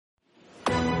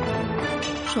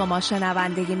شما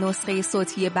شنونده نسخه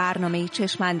صوتی برنامه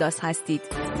چشم انداز هستید.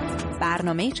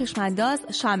 برنامه چشم انداز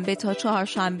شنبه تا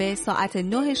چهارشنبه ساعت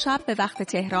 9 شب به وقت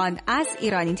تهران از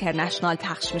ایران اینترنشنال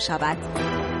پخش می شود.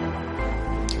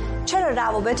 چرا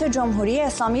روابط جمهوری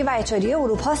اسلامی و اتحادیه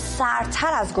اروپا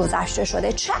سردتر از گذشته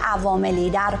شده؟ چه عواملی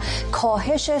در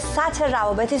کاهش سطح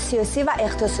روابط سیاسی و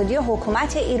اقتصادی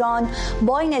حکومت ایران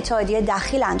با این اتحادیه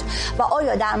دخیلند؟ و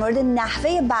آیا در مورد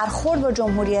نحوه برخورد با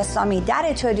جمهوری اسلامی در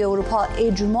اتحادیه اروپا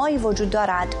اجماعی وجود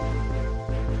دارد؟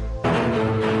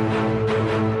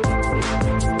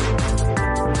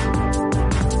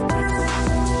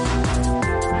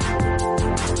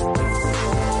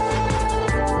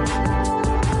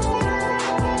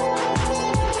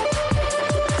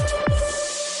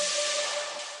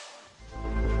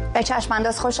 به چشم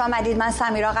انداز خوش آمدید. من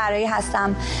سمیرا قرایی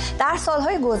هستم. در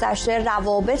سالهای گذشته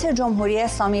روابط جمهوری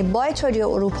اسلامی با اتحادیه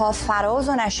اروپا فراز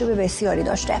و نشیب بسیاری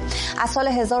داشته. از سال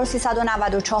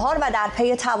 1394 و در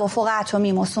پی توافق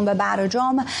اتمی موسوم به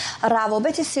برجام،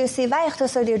 روابط سیاسی و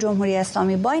اقتصادی جمهوری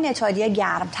اسلامی با این اتحادیه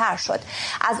گرمتر شد.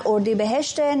 از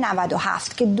اردیبهشت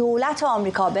 97 که دولت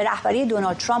آمریکا به رهبری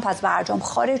دونالد ترامپ از برجام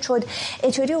خارج شد،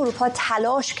 اتحادیه اروپا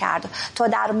تلاش کرد تا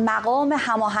در مقام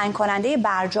هماهنگ کننده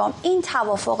برجام این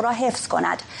توافق را حفظ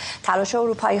کند. تلاش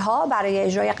اروپایی‌ها برای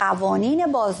اجرای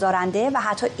قوانین بازدارنده و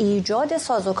حتی ایجاد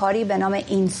سازوکاری به نام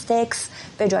اینستکس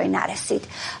به جای نرسید.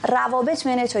 روابط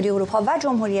میان اتحادیه اروپا و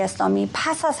جمهوری اسلامی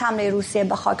پس از حمله روسیه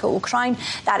به خاک اوکراین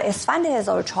در اسفند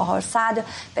 1400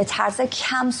 به طرز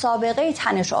کم سابقه‌ای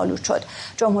تنش آلود شد.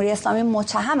 جمهوری اسلامی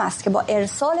متهم است که با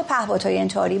ارسال پهپادهای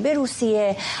انتحاری به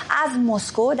روسیه از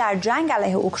مسکو در جنگ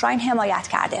علیه اوکراین حمایت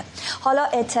کرده. حالا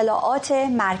اطلاعات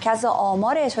مرکز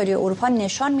آمار اتحادیه اروپا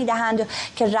نشان می‌دهند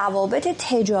که روابط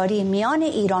تجاری میان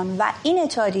ایران و این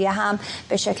اتحادیه هم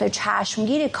به شکل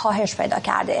چشمگیری کاهش پیدا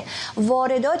کرده.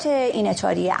 واردات این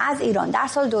اتحادیه از ایران در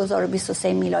سال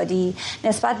 2023 میلادی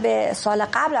نسبت به سال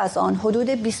قبل از آن حدود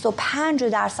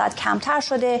 25% کمتر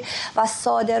شده و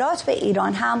صادرات به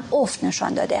ایران هم افت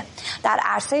نشان داده. در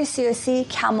عرصه سیاسی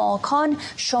کماکان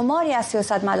شماری از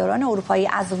سیاستمداران اروپایی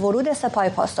از ورود سپاه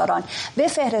پاسداران به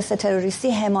فهرست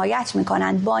تروریستی حمایت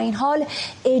می‌کنند. با این حال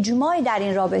اجماعی در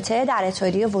این رابطه در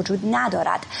اتحادیه وجود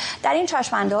ندارد. در این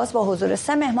چشم انداز با حضور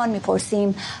 3 مهمان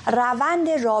میپرسیم روند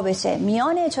رابطه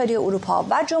میان اتحادیه اروپا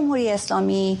و جمهوری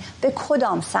اسلامی به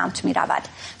کدام سمت می رود؟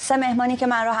 3 مهمانی که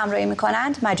من را همراهی می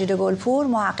کنند: مجید گلپور،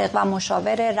 محقق و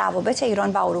مشاور روابط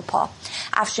ایران و اروپا،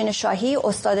 افشین شاهی،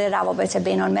 استاد روابط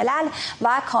بین الملل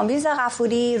و کامبیز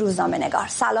غفوری، روزنامه نگار.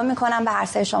 سلام می کنم به هر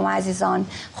سه شما عزیزان.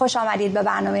 خوش آمدید به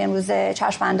برنامه امروز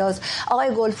چشم انداز.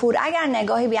 آقای گلپور، اگر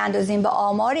نگاهی بیاندازیم به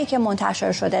آماری که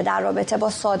منتشر شده در رابطه با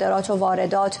صادرات و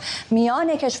واردات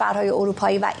میان کشورهای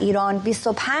اروپایی و ایران،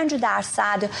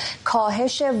 25%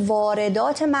 کاهش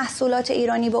واردات محصولات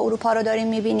ایرانی به اروپا رو داریم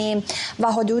می‌بینیم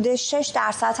و حدود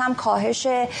 6% هم کاهش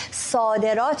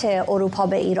صادرات اروپا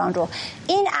به ایران رو.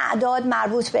 این اعداد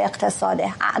مربوط به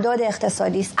اقتصاده، اعداد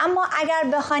اقتصادی است. اما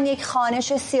اگر بخواید یک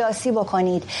خوانش سیاسی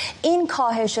بکنید، این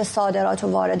کاهش صادرات و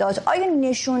واردات آیا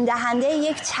نشون دهنده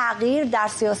یک تغییر در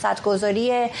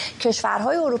سیاست‌گذاری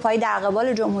کشورهای اروپایی در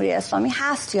قبال جمهوری اسلامی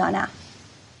هست یا نه؟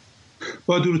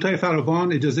 با درودهای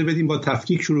فراوان اجازه بدیم با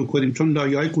تفکیک شروع کنیم، چون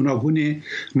لایه‌های گوناگون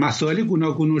مسائل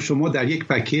گوناگون رو شما در یک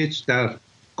پکیج در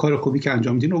کار خوبی که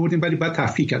انجام دین آوردیم، ولی باید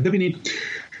تفکیک کرد. ببینید،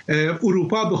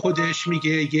 اروپا به خودش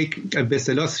میگه یک به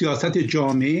اصطلاح سیاست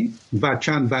جامع و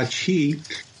چند وجهی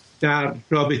در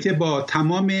رابطه با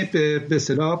تمام به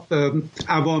اصطلاح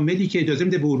عواملی که اجازه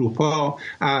میده به اروپا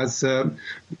از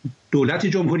دولت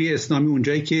جمهوری اسلامی،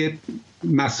 اونجایی که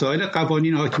مسائل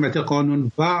قوانین حاکمیت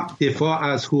قانون و دفاع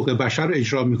از حقوق بشر رو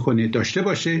اجرا میکنه داشته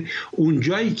باشه،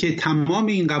 اونجایی که تمام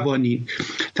این قوانین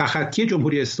تخطی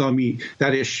جمهوری اسلامی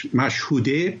درش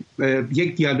مشهوده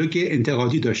یک دیالوگ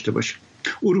انتقادی داشته باشه.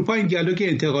 اروپا این دیالوگ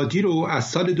انتقادی رو از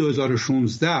سال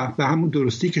 2016 به همون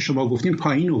درستی که شما گفتین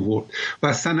پایین آورد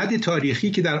و سند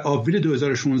تاریخی که در آوریل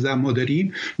 2016 ما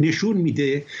داریم نشون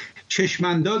میده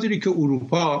چشماندازی که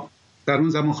اروپا، در اون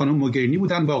زمان خانم موگرینی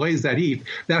بودن با آقای ظریف،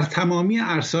 در تمامی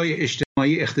عرصه‌های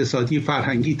اجتماعی، اقتصادی،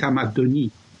 فرهنگی،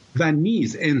 تمدنی و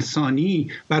نیز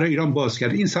انسانی برای ایران باز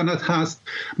کرد. این سند هست.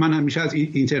 من همیشه از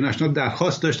اینترنشنال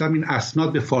درخواست داشتم این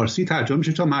اسناد به فارسی ترجمه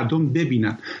شه تا مردم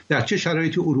ببینن در چه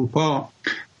شرایطی اروپا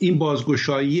این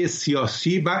بازگشایی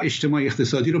سیاسی و اجتماعی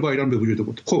اقتصادی رو با ایران به وجود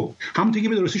بود. خب همونطور که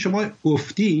به درستی شما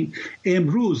گفتین،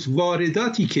 امروز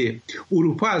وارداتی که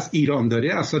اروپا از ایران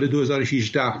داره از سال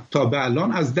 2018 تا به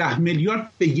الان از 10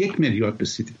 میلیارد به 1 میلیارد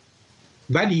رسیده،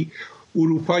 ولی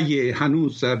اروپای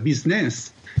هنوز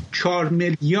بیزنس 4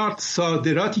 میلیارد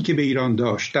صادراتی که به ایران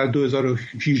داشت در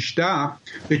 2018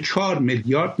 به 4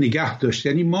 میلیارد نگه داشت.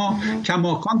 یعنی ما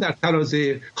کماکان در تراز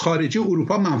خارجی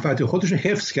اروپا منفعت خودش رو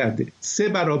حفظ کرده، 3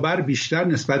 برابر بیشتر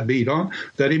نسبت به ایران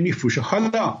داره میفروشه.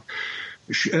 حالا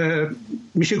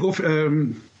میشه گفت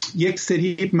یک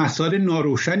سری مسائل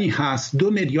ناروشنی هست. 2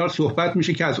 میلیارد صحبت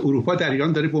میشه که از اروپا در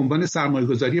ایران داره به عنوان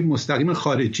سرمایه‌گذاری مستقیم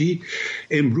خارجی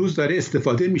امروز داره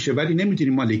استفاده میشه، ولی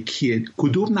نمیدونیم مال کیه،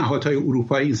 کدوم نهادهای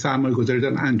اروپایی این سرمایه‌گذاری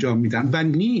دارن انجام میدن و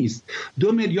نیست.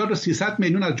 2 میلیارد و 300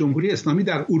 میلیون از جمهوری اسلامی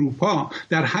در اروپا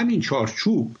در همین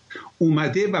چارچوب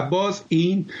اومده و باز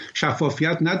این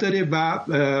شفافیت نداره و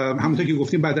همونطور که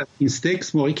گفتیم بعد از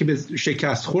اینستکس موقعی که به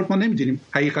شکست خورد ما نمیدونیم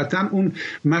حقیقتا اون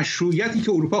مشروعیتی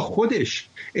که اروپا خودش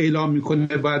اعلام میکنه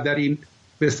باید در این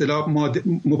به اصطلاح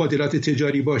مبادلات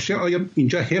تجاری باشه آیا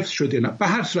اینجا حفظ شده نه. به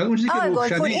هر صورت اون چیزی که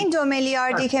روشنه این 2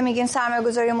 میلیاردی که میگین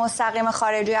سرمایه‌گذاری مستقیم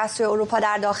خارجی از توی اروپا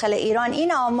در داخل ایران،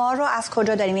 این آمار رو از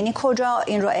کجا داریم؟ یعنی کجا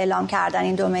این رو اعلام کردن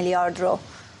این 2 میلیارد رو؟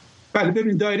 بله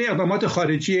ببینید دایره اقدامات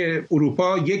خارجی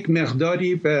اروپا یک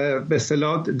مقداری به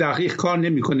اصطلاح دقیق کار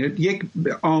نمیکنه، یک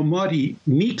آماری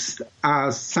میکس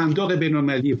از صندوق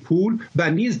بین‌المللی پول و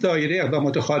نیز دایره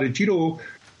اقدامات خارجی رو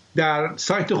در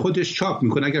سایت خودش چاپ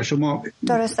میکنه. اگر شما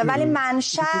درسته، ولی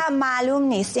منشأ معلوم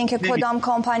نیست اینکه کدام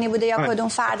کمپانی بوده یا کدوم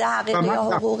فرد حقیقی یا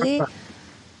حقوقی.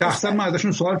 شخصا من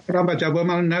ازشون سوال کردم و جواب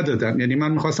منو ندادن. یعنی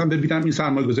من می‌خواستم ببینم این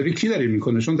سرمایه‌گذاری کی داره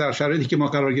میکنه، چون در شرایطی که ما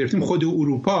قرار گرفتیم خود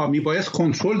اروپا میبایست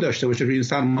کنترل داشته باشه روی این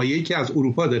سرمایه‌ای که از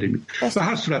اروپا داره میاد. به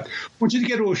هر صورت اون چیزی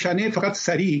که روشنه فقط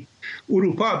سریع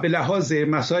اروپا به لحاظ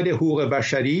مسائل حقوق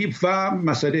بشری و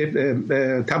مسائل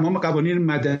تمام قوانین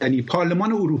مدنی،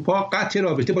 پارلمان اروپا قطع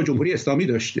رابطه با جمهوری اسلامی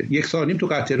داشته، 1.5 سال تو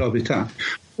قطع رابطه.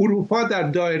 اروپا در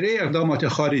دایره اقدامات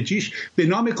خارجیش به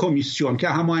نام کمیسیون که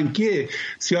هماهنگی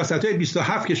سیاست‌های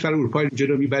 27 کشور اروپایی رو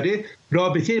جلو میبره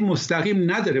رابطه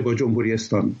مستقیم نداره با جمهوری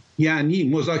اسلامی. یعنی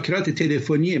مذاکرات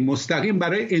تلفنی مستقیم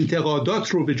برای انتقادات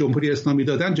رو به جمهوری اسلامی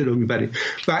دادن جلو میبره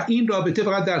و این رابطه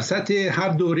فقط در سطح هر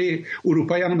دوره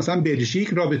اروپایی، یعنی مثلا بلژیک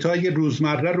رابطه‌های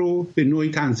روزمره رو به نوعی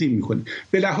تنظیم میکنه.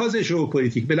 به لحاظ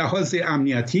ژئوپلیتیک، به لحاظ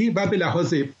امنیتی و به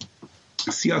لحاظ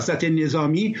سیاست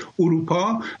نظامی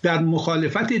اروپا در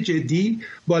مخالفت جدی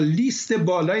با لیست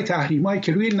بالای تحریمایی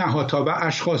که روی نهادها و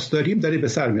اشخاص داریم داره به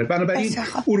سر میبره. بنابراین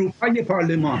اروپای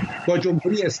پارلمان با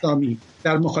جمهوری اسلامی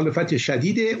در مخالفت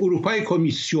شدید، اروپای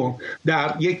کمیسیون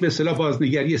در یک به اصطلاح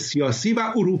بازنگری سیاسی و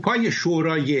اروپای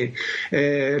شورای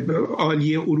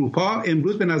عالی اروپا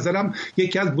امروز به نظرم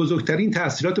یکی از بزرگترین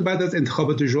تاثیرات بعد از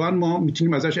انتخابات ژوئن ما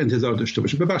میتونیم ازش انتظار داشته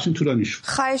باشیم. ببخشید طولانی شد.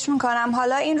 خواهش میکنم.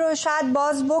 حالا این رو شاید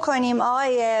باز بکنیم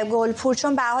آقای گلپور،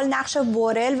 چون به حال نقش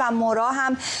بورل و مورا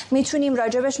هم میتونیم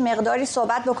راجبش مقداری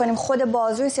صحبت بکنیم. خود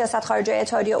بازوی سیاست خارجی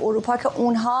اتحادیه اروپا که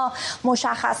اونها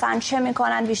مشخصاً چه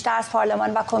میکنن بیشتر از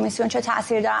پارلمان و کمیسیون چه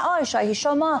تاثیر دارن. آقای شاهی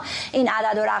شما این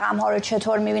عدد و رقم ها رو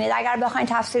چطور میبینید؟ اگر بخواید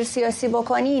تفسیر سیاسی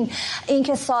بکنین،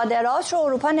 اینکه صادرات رو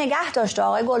اروپا نگه داشته،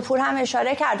 آقای گلپور هم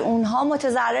اشاره کرد، اونها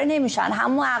متضرر نمیشن،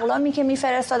 همون اقلامی که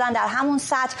میفرستادن در همون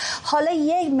سطح، حالا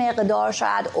یک مقدار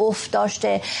شاید افت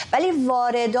داشته، ولی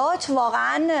واردات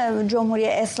واقعا جمهوری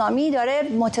اسلامی داره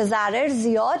متضرر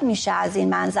زیاد میشه. از این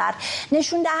منظر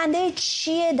نشون دهنده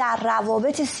چیه در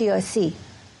روابط سیاسی؟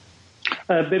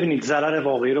 ببینید ضرر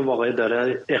واقعی رو واقعا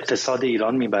داره اقتصاد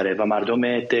ایران میبره و مردم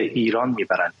ایران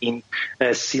میبرن. این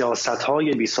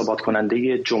سیاست‌های بی‌ثبات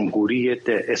کننده جمهوری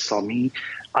اسلامی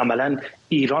عملاً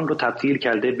ایران رو تبدیل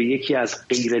کرده به یکی از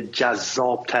غیر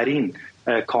جذابترین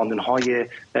کانون‌های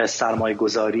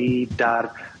سرمایه‌گذاری در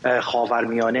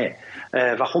خاورمیانه.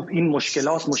 و خب این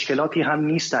مشکلاتی هم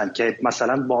نیستن که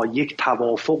مثلا با یک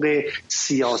توافق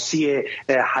سیاسی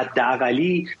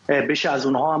حداقلی بشه از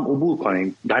اونها هم عبور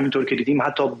کنیم. همینطور که دیدیم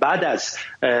حتی بعد از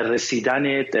رسیدن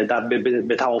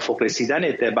به توافق رسیدن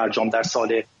برجام در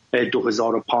سال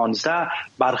 2015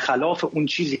 برخلاف اون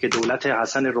چیزی که دولت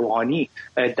حسن روحانی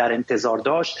در انتظار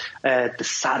داشت،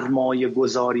 سرمایه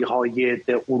گذاری های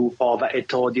اروپا و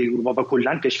اتحادیه اروپا و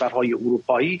کلا کشورهای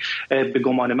اروپایی به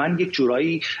گمان من یک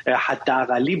جورایی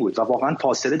حداقلی بود و واقعا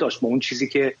فاصله داشت با اون چیزی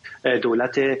که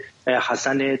دولت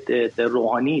حسن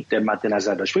روحانی مد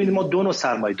نظر داشت. ببینید ما دو نوع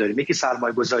سرمایه داریم، یکی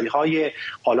سرمایه گذاری های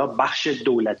حالا بخش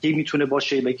دولتی میتونه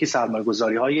باشه، یکی سرمایه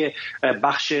گذاری های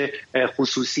بخش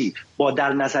خصوصی با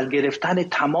در نظر گرفتن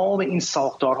تمام این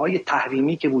ساختارهای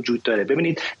تحریمی که وجود داره.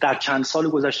 ببینید در چند سال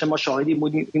گذشته ما شاهدی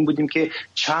بودیم که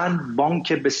چند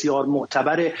بانک بسیار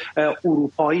معتبر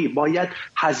اروپایی باید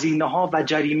هزینه ها و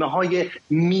جریمه های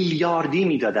میلیاردی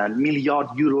میدادن، میلیارد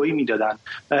یورویی میدادن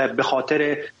به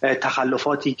خاطر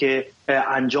تخلفاتی که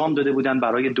انجام داده بودن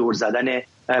برای دور زدن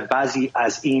بعضی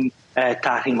از این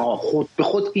تحریم ها خود به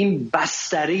خود این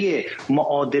بستره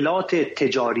معادلات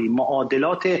تجاری،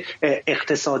 معادلات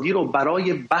اقتصادی رو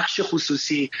برای بخش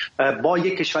خصوصی با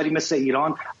یک کشوری مثل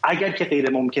ایران اگر که غیر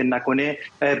ممکن نکنه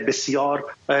بسیار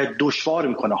دشوار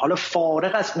میکنه. حالا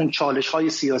فارغ از اون چالش های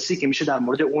سیاسی که میشه در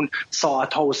مورد اون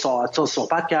ساعت ها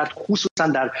صحبت کرد، خصوصا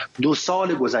در 2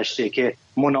 سال گذشته که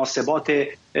مناسبات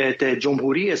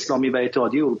جمهوری اسلامی و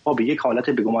اتحادیه اروپا به یک حالت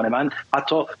به گمان من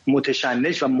حتی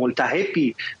متشنج و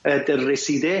ملتهبی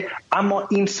رسیده، اما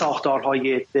این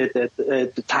ساختارهای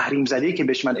تحریم زده که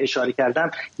بهش من اشاره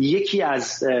کردم یکی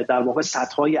از در واقع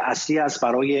سطح‌های اصلی است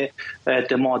برای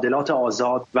معادلات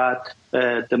آزاد و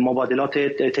مبادلات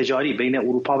تجاری بین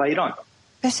اروپا و ایران.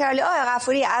 بسیار عالی. آقای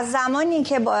غفوری، از زمانی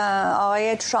که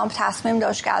آقای ترامپ تصمیم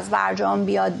داشت که از برجام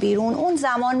بیاد بیرون، اون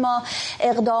زمان ما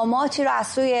اقداماتی رو از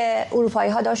سوی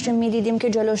اروپایی ها داشتیم میدیدیم که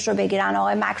جلوش رو بگیرن.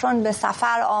 آقای مکرون به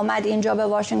سفر آمد اینجا به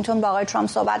واشنگتن با آقای ترامپ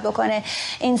صحبت بکنه،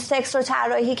 این تکست رو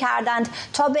طراحی کردند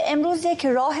تا به امروز یک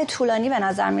راه طولانی به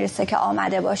نظر میرسه که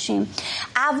آمده باشیم.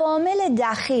 عوامل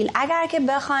دخیل اگر که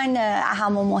بخواین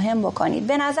اهم و مهم بکنید،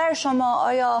 به نظر شما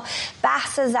آیا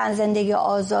بحث زن زندگی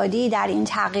آزادی در این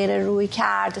تغییر روی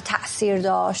تأثیر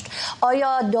داشت؟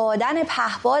 آیا دادن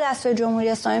پهپاد از جمهوری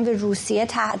اسلامی به روسیه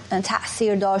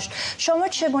تأثیر داشت؟ شما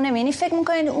چگونه می‌بینید؟ فکر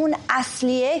می‌کنید اون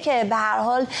اصلیه که به هر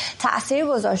حال تأثیر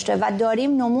گذاشته و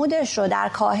داریم نمودش رو در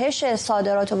کاهش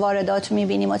صادرات و واردات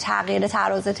می‌بینیم و تغییر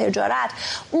تراز تجارت،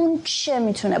 اون چه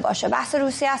میتونه باشه؟ بحث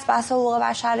روسیه است، بحث حقوق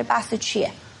بشر، بحث چیه؟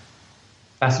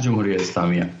 بحث جمهوری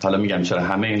اسلامی. حالا میگم چرا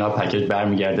همه اینا پکیج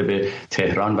برمیگرده به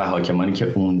تهران و حاکمانی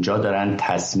که اونجا دارن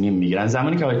تصمیم میگیرن.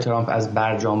 زمانی که آقای ترامپ از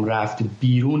برجام رفت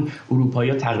بیرون،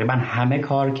 اروپایی‌ها تقریبا همه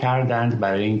کار کردند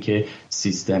برای اینکه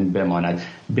سیستم بماند.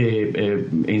 به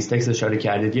این تکست اشاره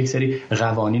کردید، یک سری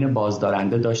قوانین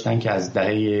بازدارنده داشتن که از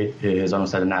دهه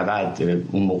 1990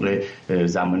 اون موقع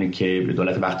زمانی که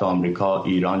دولت وقت آمریکا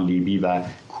ایران، لیبی و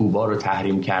کوبا رو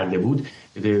تحریم کرده بود،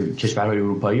 کشورهای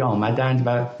اروپایی آمدند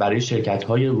و برای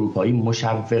شرکت‌های اروپایی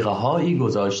مشوقه‌هایی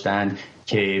گذاشتند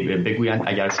که بگویند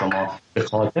اگر شما به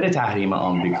خاطر تحریم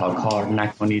آمریکا کار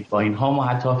نکنید با اینها ما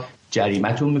حتی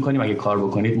جریمتون میکنیم، اگه کار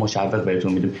بکنید مشوق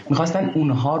بهتون میدیم. میخواستن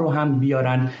اونها رو هم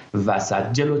بیارن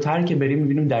وسط. جلوتر که بریم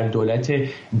میبینیم در دولت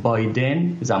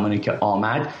بایدن زمانی که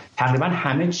آمد تقریبا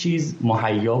همه چیز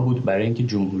مهیا بود برای اینکه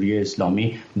جمهوری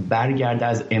اسلامی برگرده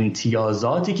از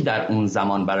امتیازاتی که در اون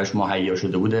زمان براش مهیا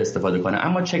شده بود استفاده کنه.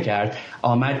 اما چه کرد؟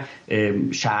 آمد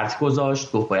شرط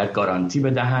گذاشت، گفت باید گارانتی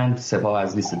بدهند، سپاه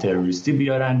از لیست تروریستی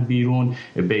بیارن بیرون،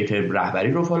 بیت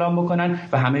رهبری رو فلان بکنن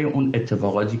و همه اون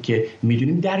اتفاقاتی که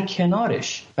میدونیم. در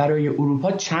کنارش برای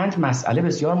اروپا چند مسئله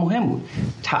بسیار مهم بود.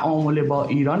 تعامل با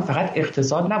ایران فقط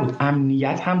اقتصاد نبود،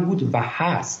 امنیت هم بود و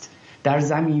هست. در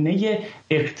زمینه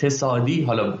اقتصادی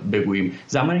حالا بگوییم،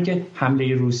 زمانی که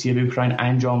حمله روسیه به اوکراین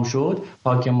انجام شد،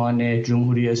 حاکمان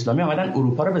جمهوری اسلامی آمدن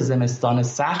اروپا رو به زمستان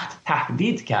سخت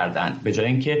تهدید کردند به جای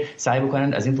اینکه سعی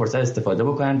بکنند از این فرصت استفاده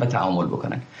بکنند و تعامل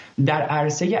بکنند. در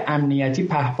عرصه امنیتی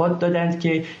پهپاد دادند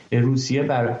که روسیه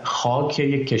بر خاک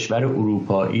یک کشور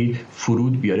اروپایی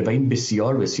فرود بیاره و این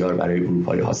بسیار بسیار برای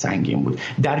اروپایی ها سنگین بود.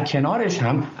 در کنارش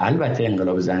هم البته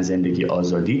انقلاب زن زندگی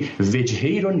آزادی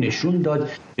وجهه‌ای رو نشون داد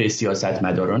به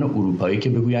سیاستمداران اروپایی که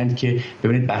بگویند که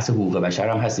ببینید بحث حقوق بشر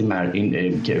هم هست،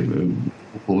 این که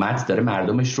حکومت داره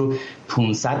مردمش رو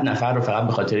 500 نفر رو فقط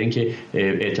به خاطر اینکه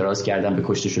اعتراض کردن به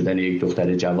کشته شدن یک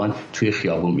دختر جوان توی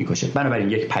خیابون میکشه. بنابراین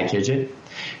یک پکیجه،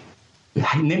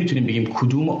 نمیتونیم بگیم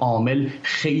کدوم عامل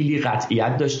خیلی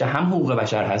قطعیت داشته. هم حقوق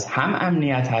بشر هست، هم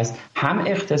امنیت هست، هم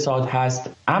اقتصاد هست،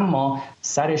 اما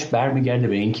سرش برمیگرده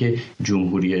به اینکه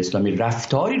جمهوری اسلامی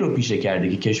رفتاری رو پیشه کرده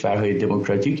که کشورهای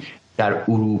دموکراتیک در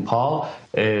اروپا،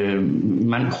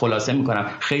 من خلاصه میکنم،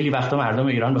 خیلی وقتا مردم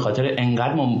ایران به خاطر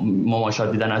انقدر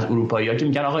مماشات دیدن از اروپایی‌ها که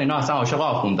میگن آقا اینا اصلا عاشق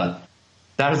آخوندن،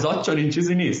 در ذات چون این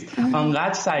چیزی نیست.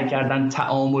 انقدر سعی کردن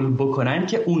تعامل بکنن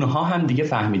که اونها هم دیگه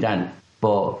فهمیدن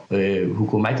با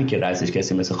حکومتی که رئیسش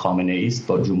کسی مثل خامنه‌ای است،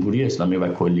 با جمهوری اسلامی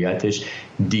و کلیتش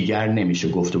دیگر نمیشه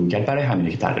گفتگو کرد. برای همینه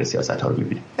که تغییر سیاست‌ها رو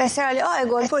می‌بینیم. بسیار عالی.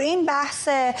 آقای گلپور، این بحث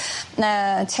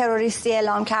تروریستی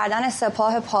اعلام کردن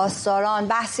سپاه پاسداران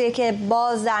بحثیه که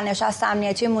باز در نشست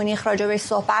امنیتی مونیخ راجع بهش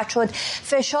صحبت شد.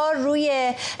 فشار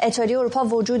روی اتحادیه اروپا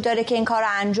وجود داره که این کار رو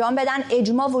انجام بدن.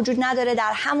 اجماع وجود نداره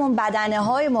در همون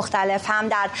بدنه‌های مختلف، هم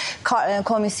در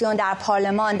کمیسیون، در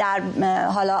پارلمان، در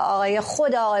حالا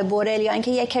خود آقای بورل یا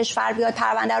اینکه یک کشور بیاد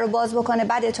پرونده رو باز بکنه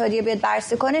بعد اتحادیه بیاد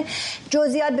بررسی کنه.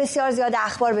 جزئیات بسیار زیاد،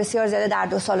 اخبار بسیار زیاده در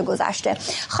 2 سال گذشته.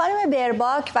 خانم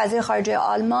برباک وزیر خارجه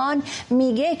آلمان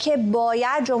میگه که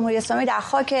باید جمهوری اسلامی در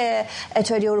خاک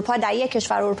اتحادیه اروپا در یک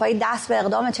کشور اروپایی دست به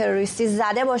اقدام تروریستی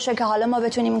زده باشه که حالا ما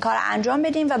بتونیم این کار انجام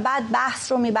بدیم و بعد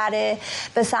بحث رو میبره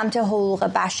به سمت حقوق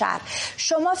بشر.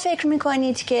 شما فکر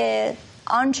میکنید که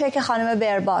آنچه که خانم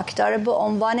برباک داره به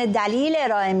عنوان دلیل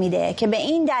ارائه میده که به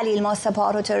این دلیل ما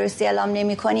سپاه رو تروریستی اعلام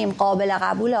نمی‌کنیم قابل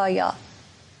قبول آیا؟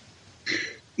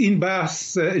 این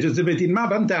بحث اجازه بدین من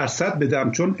اول درصد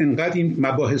بدم چون انقدر این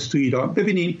مباحث تو ایران.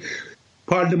 ببینید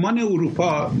پارلمان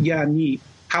اروپا یعنی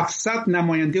 700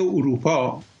 نماینده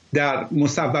اروپا در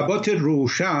مصوبات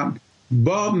روشن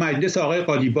با مجلس آقای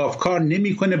قالیباف کار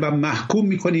نمیکنه و محکوم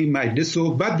میکنه این مجلس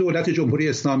رو و دولت جمهوری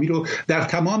اسلامی رو در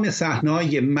تمام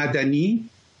صحنه‌های مدنی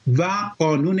و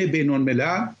قانون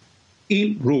بین‌الملل.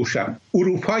 این روشن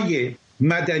اروپای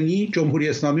مدنی جمهوری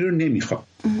اسلامی رو نمیخواد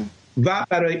و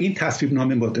برای این تصویب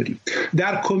نامه ما داریم.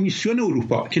 در کمیسیون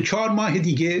اروپا که 4 ماه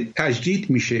دیگه تجدید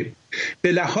میشه،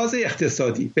 به لحاظ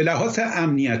اقتصادی، به لحاظ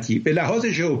امنیتی، به لحاظ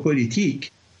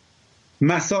ژئوپلیتیک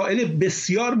مسائل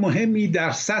بسیار مهمی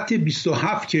در سطح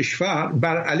 27 کشور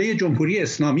بر علیه جمهوری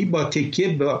اسلامی با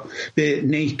تکیه به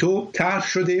نیتو طرح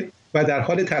شده و در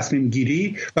حال تصمیم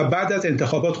گیری و بعد از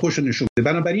انتخابات خوش نشون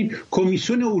بده. بنابراین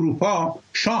کمیسیون اروپا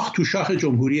شاخ تو شاخ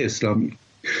جمهوری اسلامی.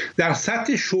 در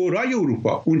سطح شورای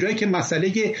اروپا اونجایی که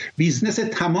مسئله بیزنس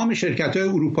تمام شرکت‌های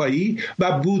اروپایی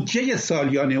و بودجه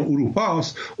سالیانه اروپا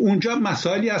است، اونجا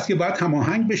مسائلی است که باید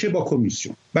هماهنگ بشه با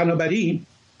کمیسیون. بنابراین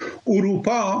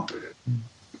اروپا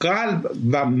قلب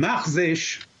و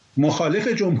مغزش مخالف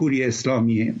جمهوری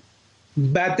اسلامیه.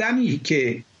 بدنی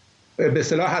که به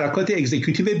اصطلاح حرکات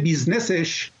اگزیکیوتیو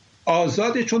بیزنسش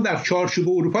آزاده، چون در چارچوب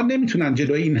اروپا نمیتونن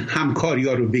جلوی این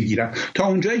همکاری‌ها رو بگیرن. تا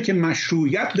اونجایی که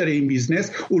مشروعیت داره این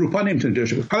بیزنس اروپا نمیتونه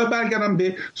جلوش بگیره. حالا برگردم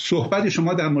به صحبت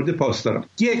شما در مورد پاسداران.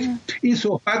 این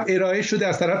صحبت ارائه شده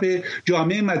از طرف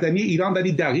جامعه مدنی ایران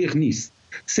ولی دقیق نیست.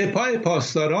 سپاه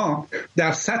پاسداران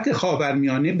در سطح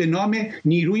خاورمیانه به نام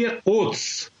نیروی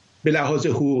قدس به لحاظ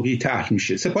حقوقی طرح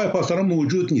میشه. سپاه پاسداران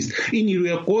موجود نیست. این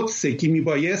نیروی قدس که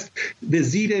میبایست به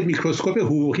زیر میکروسکوپ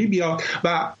حقوقی بیاد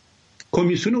و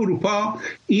کمیسیون اروپا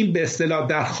این به اصطلاح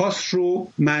درخواست رو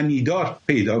معنیدار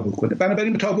پیدا بکنه.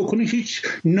 بنابراین تا بکنه هیچ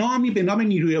نامی به نام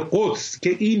نیروی قدس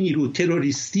که این نیرو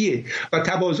تروریستیه و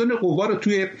توازن قوا رو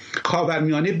توی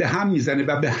خاورمیانه به هم میزنه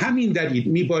و به همین دلیل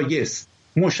میبایست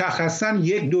مشخصاً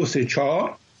 1 2 3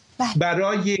 4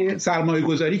 برای سرمایه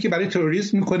گذاری که برای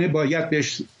تروریسم میکنه باید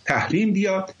بهش تحریم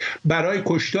بیاد، برای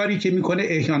کشتاری که میکنه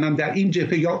احیانا در این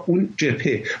جبهه یا اون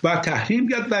جبهه و تحریم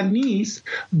بیاد، و نیست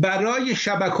برای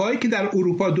شبکه‌هایی که در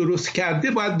اروپا درست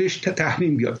کرده باید بهش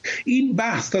تحریم بیاد. این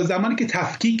بحث تا زمانی که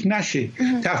تفکیک نشه،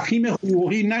 تفهیم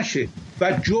حقوقی نشه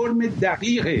و جرم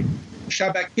دقیق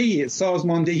شبکه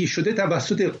سازماندهی شده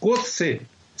توسط قدس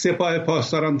سپاه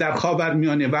پاسداران در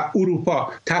خاورمیانه و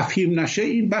اروپا تفهیم نشه،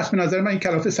 این بحث به نظر من این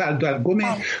کلافه سردرگمه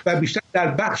و بیشتر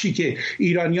در بخشی که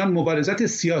ایرانیان مبارزات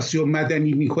سیاسی و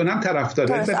مدنی میکنن طرفدار.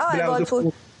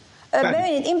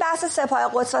 ببینید این بحث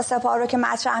سپاه قدس و سپاه رو که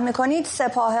مطرح میکنید،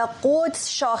 سپاه قدس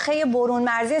شاخه برون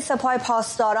مرزی سپاه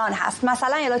پاسداران هست.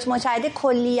 مثلا ایالات متحده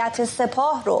کلیت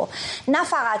سپاه رو، نه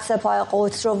فقط سپاه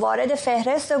قدس رو، وارد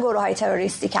فهرست گروه‌های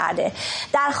تروریستی کرده.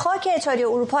 در خاک اتحادیه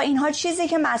اروپا اینها چیزی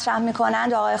که مطرح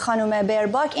میکنند آقای خانم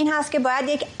برباک این هست که باید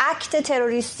یک اکت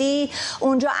تروریستی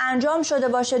اونجا انجام شده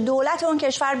باشه، دولت اون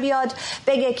کشور بیاد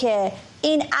بگه که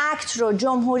این اکت رو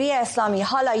جمهوری اسلامی،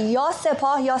 حالا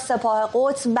یا سپاه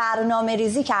قدس برنامه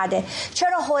ریزی کرده.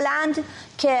 چرا هلند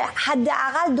که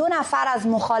حداقل 2 نفر از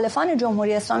مخالفان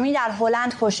جمهوری اسلامی در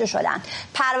هلند کشته شدن،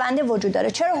 پرونده وجود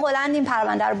داره، چرا هلند این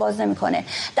پرونده رو باز نمی‌کنه؟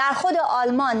 در خود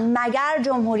آلمان مگر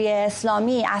جمهوری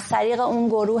اسلامی از طریق اون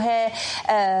گروه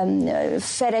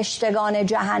فرشتگان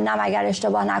جهنم اگر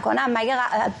اشتباه نکنم مگه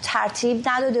ترتیب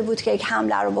نداده بود که یک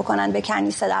حمله رو بکنن به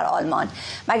کنیسه در آلمان؟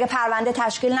 مگه پرونده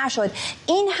تشکیل نشد؟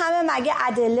 این همه مگه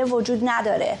ادله وجود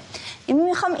نداره؟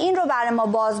 میخوام این رو برای ما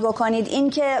باز بکنید. این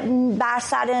که بر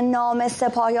سر نام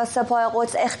سپاه یا سپاه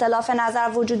قدس اختلاف نظر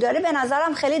وجود داره به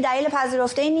نظرم خیلی دلیل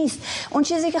پذیرفته نیست. اون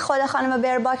چیزی که خود خانم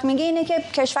برباک میگه اینه که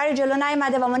کشوری جلو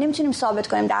نیامده و ما نمیتونیم ثابت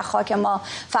کنیم در خاک ما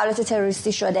فعالیت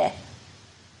تروریستی شده.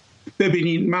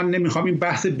 ببینید من نمیخوام این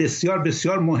بحث بسیار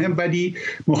بسیار مهم ولی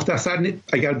مختصر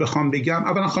اگر بخوام بگم،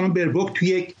 اولا خانم برباک توی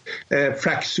یک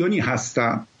فرکسیونی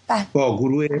هستن با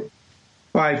گروه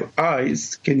Five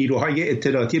Eyes که نیروهای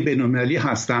اطلاعاتی بین‌المللی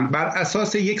هستند، بر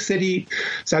اساس یک سری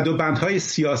زدوبندهای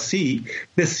سیاسی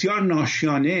بسیار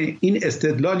ناشیانه این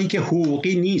استدلالی که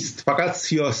حقوقی نیست فقط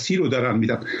سیاسی رو دارن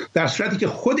میدن، در صورتی که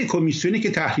خود کمیسیونی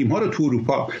که تحریم ها رو تو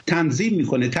اروپا تنظیم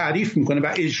میکنه، تعریف میکنه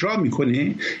و اجرا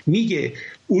میکنه، میگه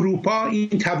اروپا این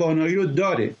توانایی رو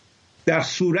داره در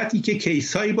صورتی که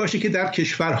کیسایی باشه که در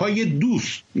کشورهای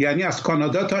دوست، یعنی از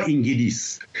کانادا تا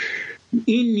انگلیس،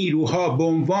 این نیروها به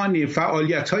عنوان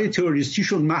فعالیت‌های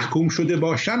تروریستیشون محکوم شده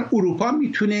باشن، اروپا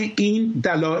میتونه این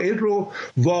دلایل رو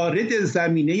وارد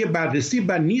زمینه بررسی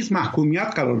و نیز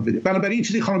محکومیت قرار بده. بنابراین این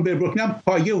چیزی خانم بربروک هم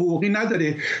پایه حقوقی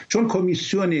نداره، چون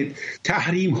کمیسیون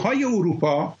تحریم‌های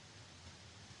اروپا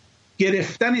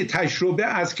گرفتن تجربه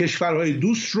از کشورهای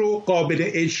دوست رو قابل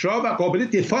اجرا و قابل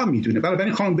دفاع میدونه.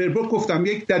 بنابراین خانم بربروک گفتم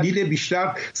یک دلیل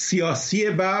بیشتر سیاسیه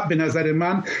و به نظر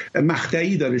من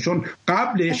مقطعی داره، چون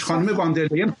قبلش خانم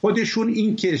واندرلاین خودشون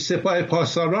این که سپاه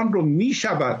پاسداران رو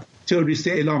میشود تروریست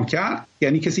اعلام کرد،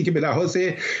 یعنی کسی که به لحاظ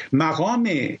مقام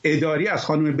اداری از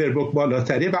خانم بربروک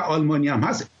بالاتره و آلمانی هم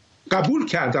هست، قبول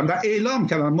کردن و اعلام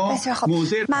کردن. ما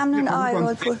موضع ممنون آقای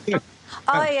گلپور.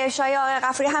 آقای شایع، آقای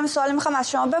غفوری، همین سوال میخوام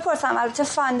از شما بپرسم. البته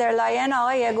فاندرلاین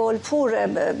آقای گلپور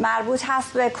مربوط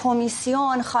هست به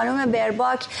کمیسیون، خانم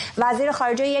برباک وزیر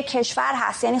خارجه یک کشور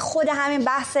هست، یعنی خود همین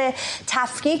بحث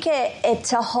تفکیک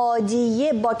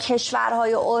اتحادیه با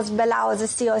کشورهای عضو به لحاظ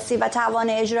سیاسی و توان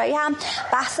اجرایی هم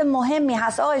بحث مهمی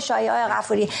هست. آقای شایع، آقای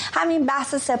غفوری، همین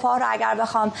بحث سپاه رو اگر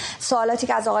بخوام سوالاتی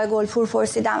که از آقای گلپور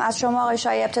پرسیدم از شما آقای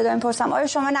شایع ابتدا میپرسم، آیا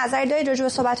شما نظری دارید راجع به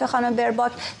صحبت خانم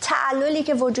برباک؟ تعللی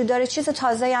که وجود داره چیز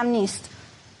تازه هم نیست.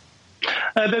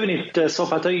 ببینید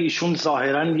صحبت‌های ایشون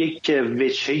ظاهراً یک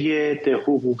وجهه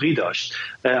حقوقی داشت،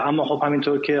 اما خب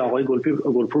همینطور که آقای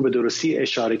گلپور به درستی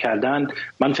اشاره کردند،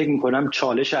 من فکر می‌کنم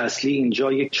چالش اصلی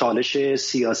اینجا یک چالش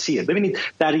سیاسیه. ببینید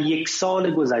در یک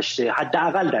سال گذشته،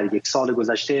 حداقل در یک سال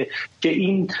گذشته که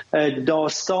این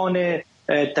داستان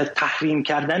تحریم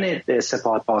کردن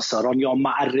سپاه پاسداران یا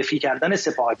معرفی کردن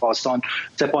سپاه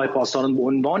پاسداران به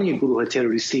عنوان یک گروه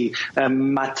تروریستی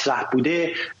مطرح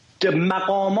بوده،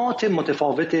 مقامات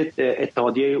متفاوت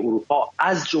اتحادیه اروپا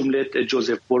از جمله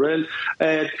جوزف بورل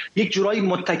یک جورایی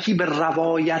متکی به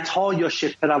روایت‌ها یا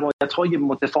شبه روایت‌های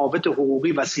متفاوت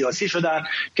حقوقی و سیاسی شدن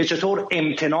که چطور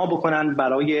امتناع بکنن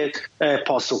برای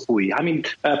پاسخگویی. همین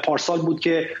پارسال بود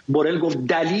که بورل گفت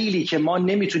دلیلی که ما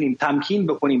نمیتونیم تمکین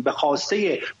بکنیم به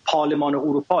خواسته پارلمان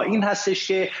اروپا این هستش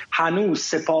که هنوز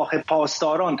سپاه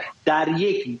پاسداران در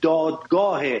یک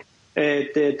دادگاه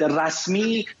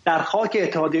رسمی در خاک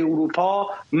اتحادیه اروپا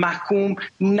محکوم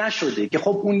نشده، که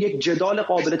خب اون یک جدال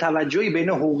قابل توجهی بین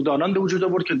حقوقدانان به وجود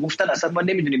آورد که گفتن اصلا ما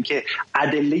نمیدونیم که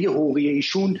ادله حقوقی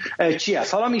ایشون چی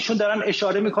است. حالا ایشون دارن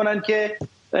اشاره میکنن که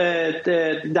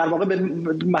در واقع به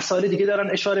مسائل دیگه دارن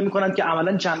اشاره میکنن که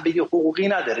عملا جنبه حقوقی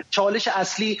نداره. چالش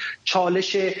اصلی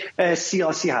چالش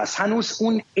سیاسی هست. هنوز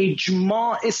اون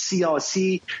اجماع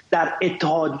سیاسی در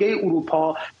اتحادیه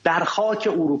اروپا، در خاک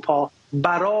اروپا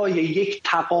برای یک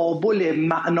تقابل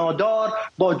معنادار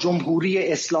با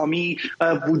جمهوری اسلامی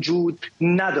وجود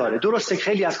نداره. درسته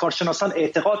خیلی از کارشناسان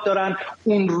اعتقاد دارن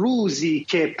اون روزی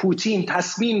که پوتین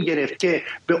تصمیم گرفت که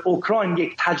به اوکراین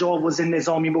یک تجاوز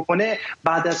نظامی بکنه،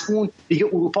 بعد از اون دیگه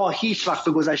اروپا هیچ وقت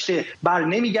به گذشته بر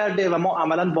نمیگرده و ما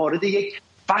عملاً وارد یک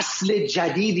فصل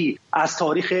جدیدی از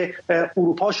تاریخ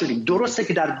اروپا شدیم. درسته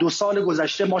که در 2 سال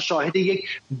گذشته ما شاهد یک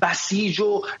بسیج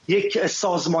و یک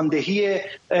سازماندهی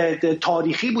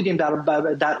تاریخی بودیم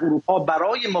در اروپا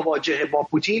برای مواجهه با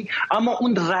پوتین، اما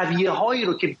اون رویه هایی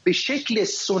رو که به شکل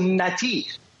سنتی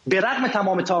به رغم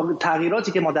تمام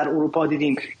تغییراتی که ما در اروپا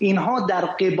دیدیم اینها در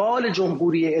قبال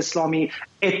جمهوری اسلامی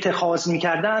اتخاذ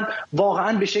می‌کردند،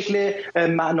 واقعاً به شکل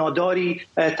معناداری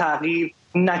تغییر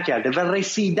نکرده و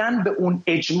رسیدن به اون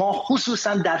اجماع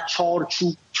خصوصا در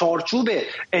چارچوب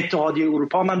اتحادیه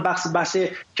اروپا، من بحث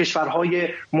کشورهای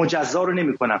مجزا رو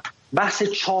نمی کنم، بحث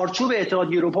چارچوب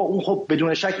اتحادیه اروپا اون خب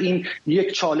بدون شک این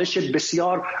یک چالش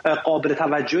بسیار قابل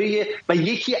توجهیه و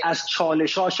یکی از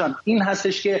چالش‌هاشان این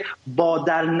هستش که با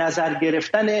در نظر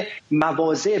گرفتن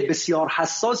مواضع بسیار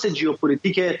حساس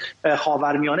ژئوپلیتیک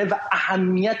خاورمیانه و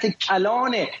اهمیت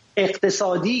کلان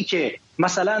اقتصادی که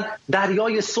مثلا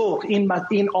دریای سرخ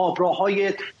این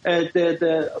آبراهای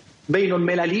بین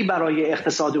المللی برای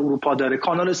اقتصاد اروپا داره،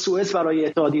 کانال سوئز برای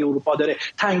اتحادیه اروپا داره،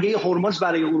 تنگه هرمز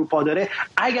برای اروپا داره،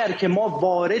 اگر که ما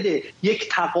وارد یک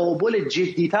تقابل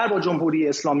جدی‌تر با جمهوری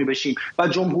اسلامی بشیم و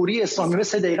جمهوری اسلامی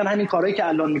مثل دقیقاً همین کارهایی که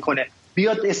الان میکنه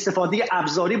بیاد استفاده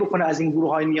ابزاری بکنه از این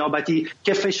گروه‌های نیابتی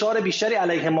که فشار بیشتری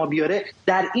علیه ما بیاره،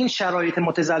 در این شرایط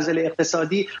متزلزل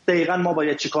اقتصادی دقیقاً ما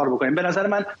باید چیکار بکنیم؟ به نظر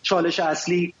من چالش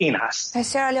اصلی این هست.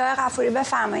 بسیار عالی. آقای غفوری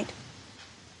بفرمایید.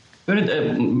 ببینید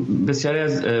بسیاری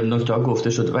از نکته‌ها گفته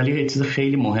شد، ولی یه چیز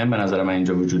خیلی مهم به نظر من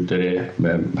اینجا وجود داره.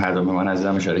 هر دو من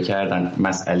عزیزم اشاره کردن،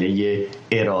 مسئله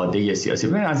اراده سیاسی.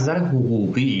 ببینید از نظر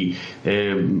حقوقی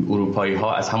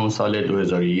اروپایی‌ها از همون سال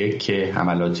 2001 که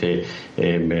حملات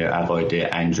عقاید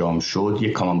انجام شد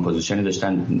یک کامان پوزیشنی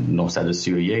داشتن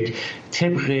 931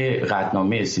 طبق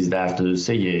قطعنامه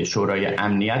 1373 شورای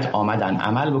امنیت آمدن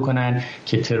عمل بکنن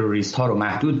که تروریست ها رو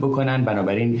محدود بکنن.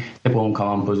 بنابراین طبق اون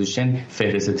کامان پوزیشن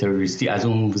فهرست تروریستی از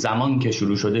اون زمان که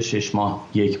شروع شده 6 ماه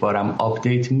یک بارم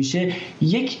آپدیت میشه.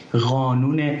 یک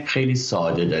قانون خیلی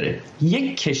ساده داره.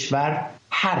 یک کشور،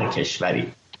 هر کشوری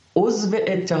عضو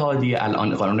اتحادیه،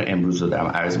 الان قانون امروز رو دارم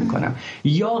عرض میکنم،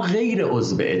 یا غیر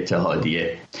عضو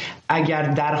اتحادیه، اگر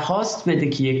درخواست بده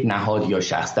که یک نهاد یا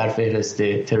شخص در فهرست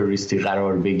تروریستی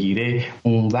قرار بگیره،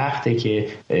 اون وقته که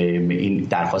این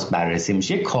درخواست بررسی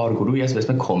میشه. یک کارگروهی هست به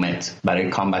اسم کامبیز برای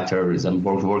کامبت تروریسم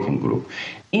ورکینگ گروپ.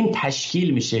 این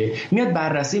تشکیل میشه، میاد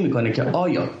بررسی میکنه که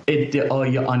آیا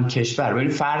ادعای آن کشور، ببین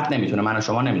فرد نمیتونه، من و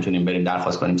شما نمیتونیم بریم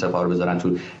درخواست کنیم سپاه رو بذارن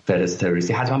تو فهرست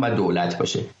تروریستی، حتما باید دولت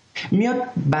باشه. میاد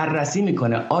بررسی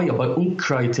میکنه آیا با اون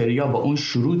کرایتریا، با اون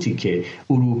شروطی که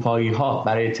اروپایی ها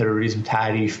برای تروریسم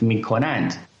تعریف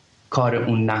میکنند کار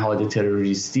اون نهاد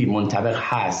تروریستی منطبق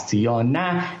هست یا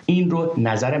نه. این رو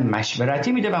نظر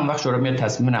مشورتی میده و اون وقت شورا میاد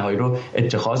تصمیم نهایی رو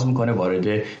اتخاذ میکنه،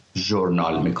 وارد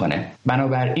ژورنال میکنه.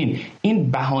 بنابراین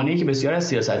این بهانه‌ای که بسیار از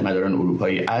سیاستمداران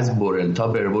اروپایی از بورل تا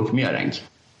بربوک میارن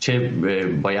چه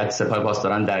باید سپاه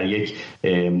پاسداران در یک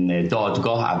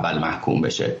دادگاه اول محکوم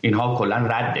بشه، اینها کلا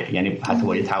رده. یعنی حتی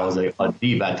با یه تقاضای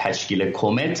عادی و تشکیل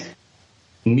کمیته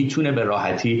میتونه به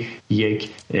راحتی یک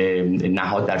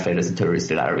نهاد در فهرست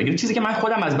تروریستی قرار بگیره. چیزی که من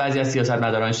خودم از بعضی از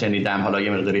سیاستمداران شنیدم، حالا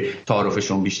یه مقداری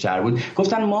تعارفشون بیشتر بود،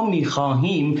 گفتن ما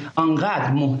میخواهیم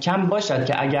آنقدر محکم باشد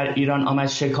که اگر ایران آمد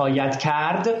شکایت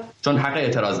کرد، چون حق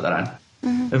اعتراض دارن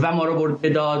و ما رو برد به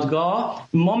دادگاه،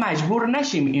 ما مجبور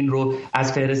نشیم این رو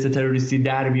از فهرست تروریستی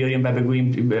در بیاریم و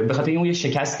بگوییم به خاطر این یه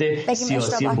شکست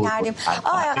سیاسی کردیم.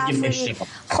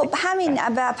 خب همین.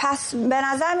 پس به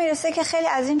نظر میرسه که خیلی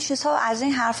از این چیزها، از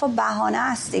این حرفا بهانه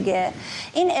است دیگه.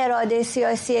 این اراده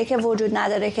سیاسیه که وجود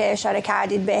نداره که اشاره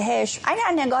کردید بهش.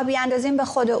 اگر نگاه بیاندازیم به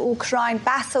خود اوکراین،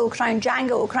 بحث اوکراین،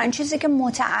 جنگ اوکراین، چیزی که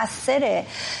متأثر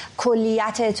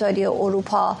کلیت اتحادیه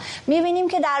اروپا، میبینیم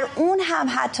که در اون هم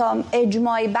حتی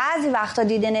اجماعی بعضی وقتا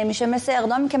دیده نمیشه، مثل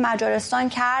اقدامی که مجارستان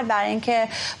کرد برای اینکه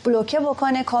بلوکه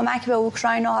بکنه کمک به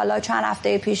اوکراین و حالا چند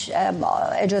هفته پیش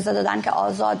اجازه دادن که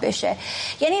آزاد بشه.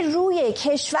 یعنی روی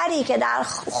کشوری که در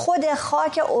خود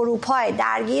خاک اروپا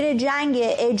درگیر جنگ،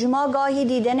 اجماع گاهی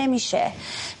دیده نمیشه.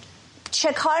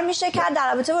 چه کار میشه کرد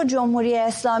در رابطه با جمهوری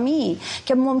اسلامی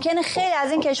که ممکنه خیلی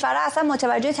از این کشورها اصلا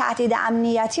متوجه تهدید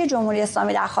امنیتی جمهوری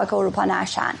اسلامی در خاک اروپا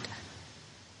نشند؟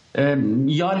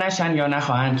 یا نشن یا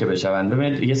نخواهند که بشوند.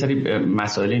 ببینید یه سری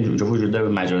مسائل اینجا وجود داره،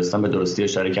 به مجارستان به درستی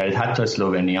اشاره کردید، حتی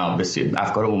اسلوونیا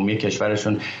افکار عمومی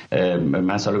کشورشون،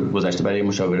 من سال گذشته برای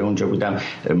مشاوره اونجا بودم،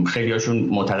 خیلی هاشون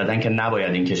معتقدن که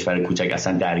نباید این کشور کوچک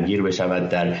اصلا درگیر بشود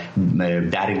در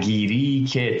درگیری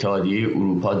که اتحادیه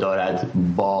اروپا دارد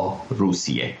با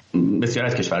روسیه. بسیار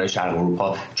از کشورهای شرق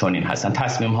اروپا چنین هستن.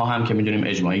 تصمیم ها هم که میدونیم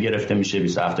اجماعی گرفته میشه،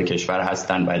 27 کشور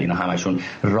هستن، بعد اینا همشون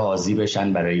راضی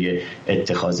بشن برای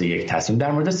اتخاذ یک تصمیم.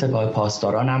 در مورد سپاه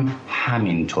پاسداران هم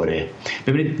همینطوره.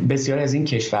 ببینید بسیار از این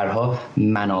کشورها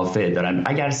منافع دارن.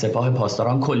 اگر سپاه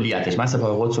پاسداران کلیتش، من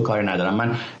سپاه قدس رو کاری ندارم،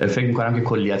 من فکر میکنم که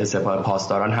کلیت سپاه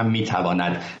پاسداران هم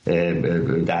میتواند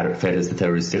در فهرست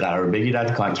تروریستی قرار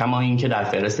بگیرد، کما اینکه در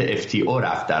فهرست FTO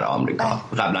رفت در آمریکا.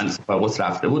 قبلا سپاه قدس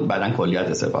رفته بود، بعدن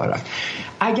کلیت سپاه رفت.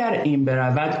 اگر این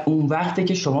برود، اون وقته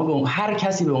که شما به هر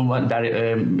کسی به عنوان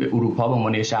در اروپا به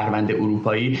عنوان شهروند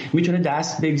اروپایی میتونه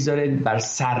دست بگذاره بر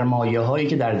سرمایه هایی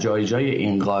که در جای جای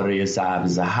این قاره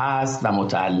سبز هست و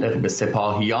متعلق به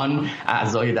سپاهیان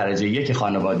اعضای درجه 1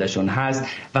 خانوادهشون هست،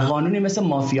 و قانونی مثل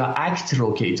مافیا اکت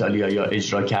رو که ایتالیایی‌ها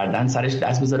اجرا کردن سرش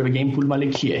دست بذاره بگه این پول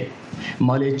مال کیه،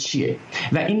 مال چیه،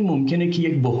 و این ممکنه که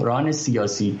یک بحران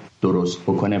سیاسی درست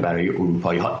بکنه برای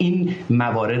اروپایی ها. این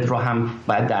موارد رو هم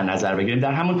باید در نظر بگیریم.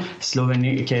 در همون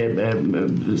اسلوونی که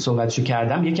صحبتشو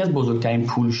کردم، یکی از بزرگترین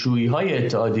پولشویی های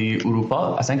اتحادیه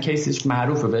اروپا، اصلا کیسش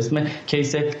معروفه به اسم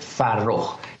کیس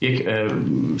فرخ، یک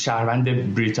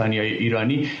شهروند بریتانیایی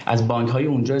ایرانی از بانک های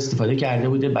اونجا استفاده کرده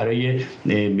بوده برای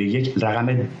یک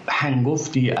رقم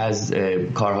هنگفتی از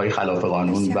کارهای خلاف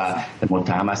قانون و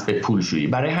متهم است به پولشویی.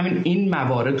 برای همین این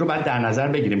موارد رو باید در نظر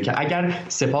بگیریم که اگر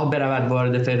سپاه برود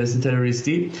وارد فهرست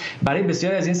تروریستی، برای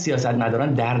بسیاری از این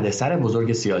سیاستمداران دردسر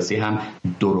بزرگ سیاسی هم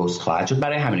درست خواهد شد.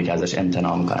 برای همینه که ازش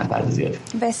امتناع میکنن بعد زیاد.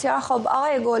 بسیار خوب.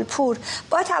 آقای گلپور،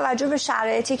 با توجه به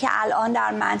شرایطی که الان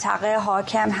در منطقه حاکم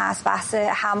حاکم هست، بحث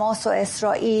حماس و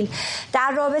اسرائیل.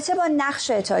 در رابطه با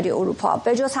نقش اتحادیه اروپا،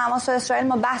 به جز حماس و اسرائیل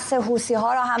ما بحث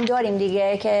حوثی‌ها را هم داریم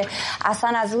دیگه، که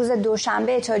اصلا از روز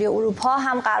دوشنبه اتحادیه اروپا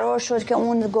هم قرار شد که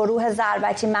اون گروه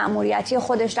ضربتی مأموریتی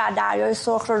خودش در دریای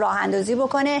سرخ رو راه اندازی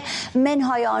بکنه،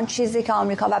 منهای آن چیزی که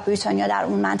آمریکا و بریتانیا در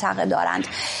اون منطقه دارند.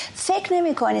 فکر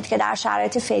نمی‌کنید که در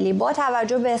شرایط فعلی با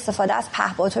توجه به استفاده از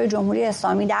پهپادهای جمهوری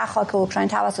اسلامی در خاک اوکراین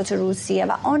توسط روسیه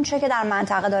و آنچه که در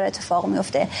منطقه داره اتفاق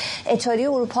میفته، اتحادیه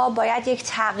اروپا باید یک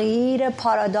تغییر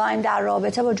پارادایم در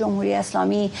رابطه با جمهوری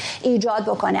اسلامی ایجاد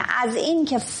بکنه، از این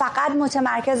که فقط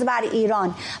متمرکز بر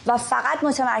ایران و فقط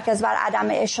متمرکز بر عدم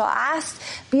اشاعه است،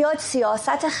 بیاد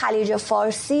سیاست خلیج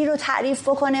فارسی رو تعریف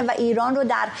بکنه و ایران رو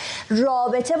در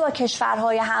رابطه با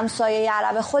کشورهای همسایه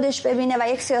عرب خودش ببینه و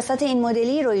یک سیاست این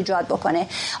مدلی رو ایجاد بکنه.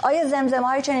 آیا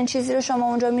زمزمه‌های چنین چیزی رو شما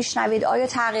اونجا میشنوید؟ آیا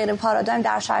تغییر پارادایم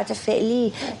در شرایط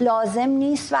فعلی لازم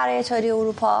نیست برای اتحادیه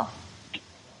اروپا؟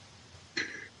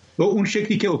 با اون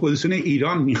شکلی که اپوزیسیون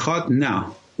ایران میخواد، نه.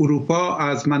 اروپا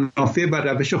از منافع و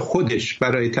روش خودش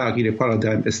برای تغییر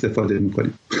پارادایم استفاده میکنه.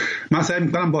 من سعی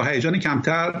میکنم با هیجان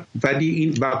کمتر ولی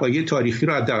این وقایع تاریخی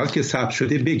رو حداقل که ثبت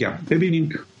شده بگم.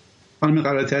 ببینین خانم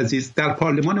قرائت عزیز، در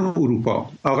پارلمان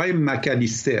اروپا آقای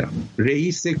مکالیستر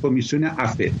رئیس کمیسیون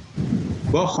افه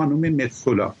با خانم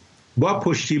متسولا با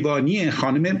پشتیبانی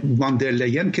خانم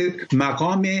واندرلین که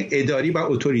مقام اداری و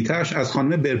اتوریتش از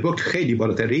خانم بربوک خیلی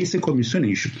بالاتر، رئیس کمیسیون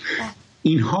ایشون،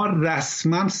 اینها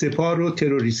رسما سپاه رو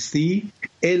تروریستی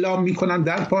اعلام میکنن،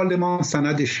 در پارلمان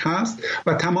سندش هست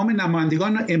و تمام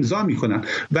نمایندگان رو امضا میکنن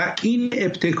و این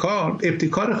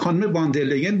ابتکار خانم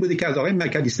واندرلین بوده که از آقای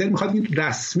مکالیستر میخواد این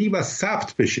رسمی و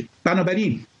ثبت بشه.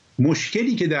 بنابراین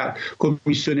مشکلی که در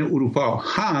کمیسیون اروپا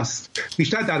هست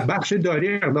بیشتر در بخش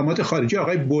دایره اقدامات خارجی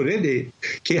آقای مورد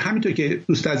که همینطور که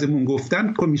دوست عزیزمون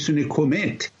گفتن کمیسیون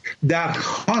کامبیز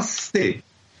درخواست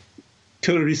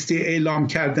تروریستی اعلام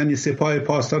کردن سپاه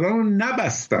پاسداران رو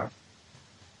نبستن.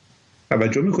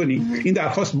 توجه میکنی؟ این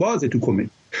درخواست بازه تو کامبیز.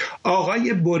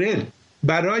 آقای مورد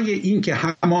برای اینکه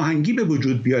هماهنگی به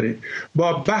وجود بیاره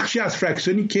با بخشی از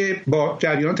فرکسیونی که با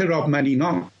جریانات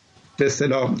رابمنینا به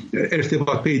اصطلاح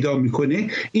ارتباط پیدا میکنه،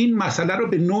 این مسئله رو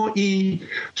به نوعی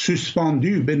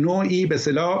سوسپاندو، به نوعی به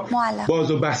اصطلاح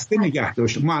باز و بسته نگه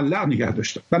داشت، معلق نگه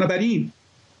داشت. بنابراین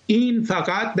این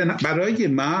فقط برای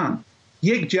من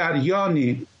یک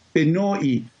جریان به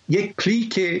نوعی یک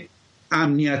کلیک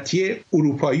امنیتی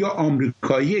اروپایی و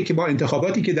آمریکایی که با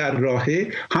انتخاباتی که در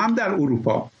راهه هم در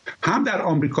اروپا هم در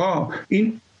آمریکا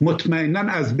این مطمئناً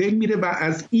از بین میره و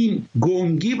از این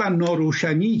گنگی و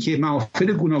ناروشنی که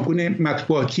محافل گوناگون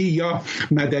مطبوعاتی یا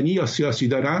مدنی یا سیاسی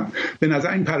دارن، به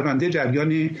نظر این پرونده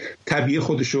جریان طبیعی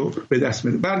خودشو به دست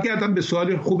میاره. برگردم به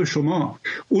سوال خوب شما.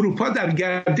 اروپا در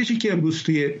گردشی که امروز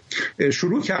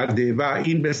شروع کرده و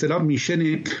این به اصطلاح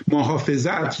میشن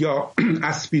محافظت یا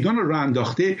اسپیدون رو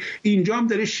انداخته، اینجا هم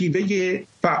داره شیوه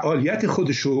فعالیت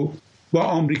خودشو با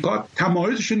آمریکا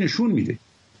تمایزش نشون میده.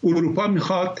 اروپا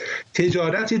میخواد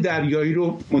تجارت دریایی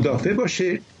رو مدافع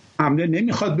باشه، حمله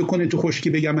نمیخواد بکنه تو خشکی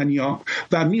به یمنی‌ها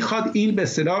و میخواد این به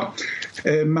اصطلاح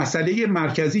مسئله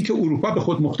مرکزی که اروپا به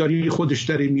خودمختاری خودش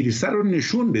داره میرسه رو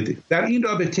نشون بده. در این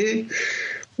رابطه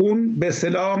اون به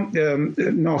اصطلاح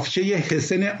نافچه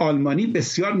حسن آلمانی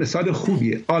بسیار مثال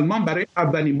خوبیه. آلمان برای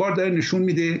اولین بار داره نشون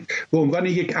میده به عنوان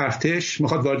یک ارتش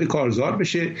میخواد وارد کارزار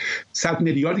بشه. 100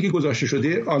 میلیاردی که گذاشته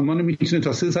شده آلمان رو میتونه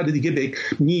تا 3 سال دیگه به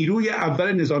نیروی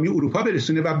اول نظامی اروپا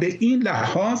برسونه و به این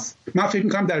لحاظ من فکر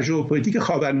میکنم در ژئوپلیتیک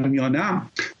خاورمیانه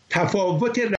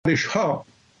تفاوت روش‌ها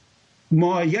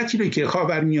ماهیتی رو که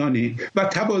خاورمیانه و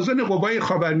توازن قوای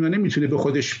خاورمیانه میتونه به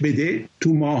خودش بده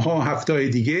تو ماها هفته‌های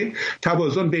دیگه،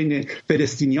 توازن بین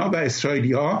فلسطینی‌ها و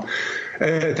اسرائیلی‌ها،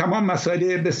 تمام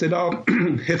مسائل به اصطلاح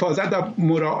حفاظت و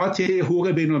مراعات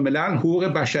حقوق بین‌الملل، حقوق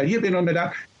بشری بین‌الملل،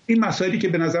 این مسائلی که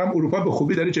به نظرم اروپا به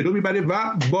خوبی داره جلو میبره و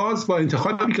باز با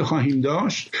انتخابی که خواهیم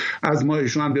داشت از ماه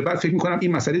ژوئن به بعد فکر می‌کنم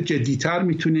این مسئله جدی‌تر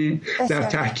میتونه در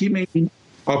تحکیم این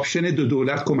آپشن دو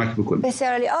دولت کمک بکنه.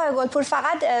 بسیار عالی. آقای گلپور،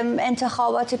 فقط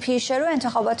انتخابات پیش رو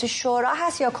انتخابات شورا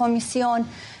هست یا کمیسیون؟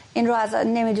 این رو از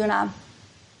نمیدونم.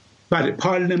 بله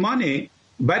پارلمانه،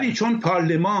 ولی چون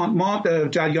پارلمان ما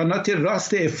جریانات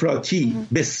راست افراطی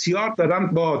بسیار دارن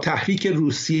با تحریک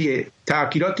روسیه،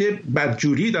 تغییرات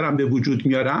بدجوری دارن به وجود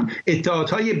میارن،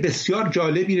 اتحادهای بسیار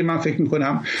جالبی رو من فکر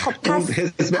میکنم. خب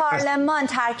پس پارلمان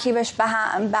ترکیبش به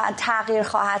تغییر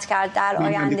خواهد کرد در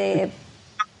آینده.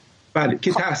 بله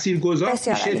که تاثیرگذار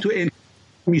میشه تو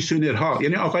کمیسیونرها،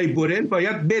 یعنی آقای بورل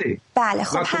باید بره. بله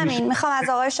خب همین میخوام از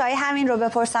آقای شاهی همین رو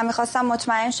بپرسم، میخواستم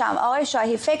مطمئن شم. آقای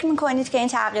شاهی فکر میکنید که این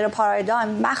تغییر پارادایم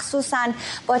مخصوصا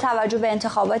با توجه به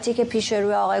انتخاباتی که پیش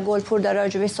روی آقای گلپور داره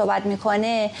راجبش صحبت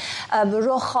میکنه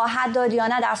رخ خواهد داد یا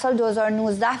نه؟ در سال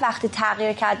 2019 وقتی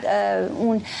تغییر کرد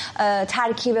اون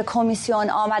ترکیب کمیسیون،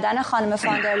 آمدن خانم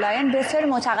فاندرلاین، بسیار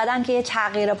معتقدن که یه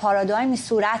تغییر پارادایمی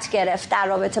صورت گرفت در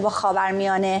رابطه با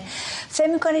خاورمیانه. فکر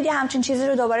میکنید یه همچین چیزی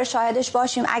رو دوباره شاهدش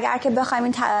باشیم؟ اگر که بخوایم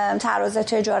این تراز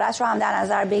تجارت رو هم در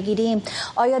نظر بگیریم،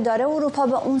 آیا داره اروپا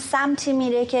به اون سمتی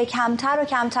میره که کمتر و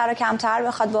کمتر و کمتر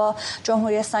بخواد با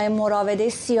جمهوری اسلامی مراوده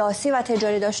سیاسی و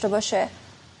تجاری داشته باشه؟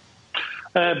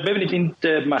 ببینید این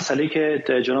مسئله که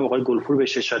جناب آقای گلپور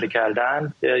بهش اشاره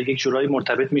کردن یک جورایی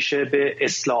مرتبط میشه به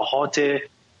اصلاحات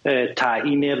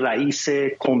تعیین رئیس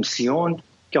کمیسیون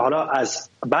که حالا از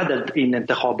بعد این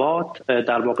انتخابات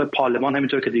در واقع پارلمان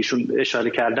همینطور که ایشون اشاره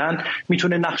کردن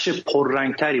میتونه نقش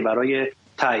پررنگتری برای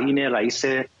تعیین رئیس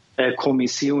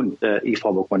کمیسیون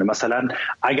ایفا بکنه. مثلا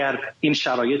اگر این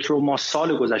شرایط رو ما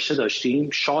سال گذشته داشتیم،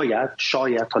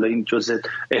 شاید حالا این جزء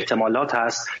احتمالات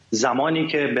هست، زمانی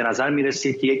که به نظر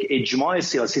میرسید که یک اجماع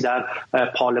سیاسی در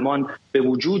پارلمان به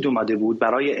وجود اومده بود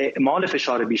برای اعمال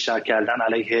فشار بیشتر کردن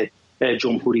علیه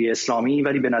جمهوری اسلامی،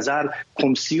 ولی به نظر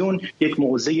کمیسیون یک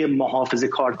موضع محافظه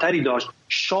کارتری داشت،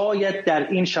 شاید در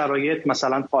این شرایط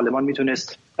مثلا پارلمان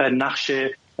میتونست نقش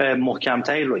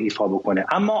محکمتری رو ایفا بکنه.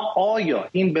 اما آیا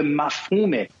این به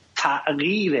مفهوم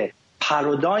تغییر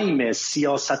پارادایم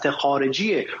سیاست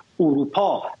خارجی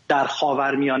اروپا در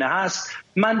خاورمیانه هست؟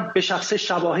 من به شخص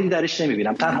شواهدی درش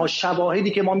نمیبینم. تنها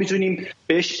شواهدی که ما میتونیم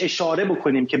بهش اشاره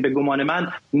بکنیم که به گمان من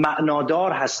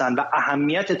معنادار هستن و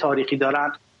اهمیت تاریخی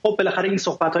دارن، خب بالاخره این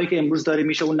صحبت‌هایی که امروز داره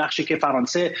میشه، اون نقشی که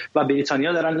فرانسه و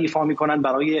بریتانیا دارن ایفا میکنن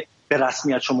برای به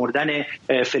رسمیت شمردن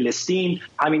فلسطین.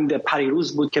 همین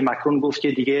پریروز بود که مکرون گفت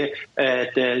که دیگه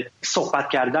صحبت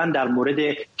کردن در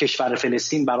مورد کشور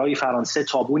فلسطین برای فرانسه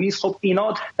تابو نیست. خب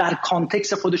اینا در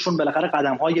کانتکست خودشون بالاخره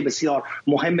قدم‌های بسیار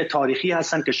مهم تاریخی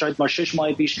هستن که شاید ما 6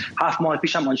 ماه پیش 7 ماه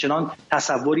پیش هم آنچنان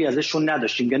تصوری ازشون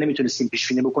نداشتیم یا نمیتونستیم پیش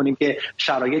بینی بکنیم که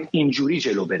شرایط اینجوری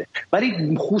جلو بره.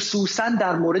 ولی خصوصا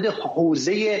در مورد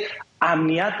حوزه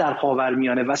امنیت در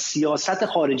خاورمیانه و سیاست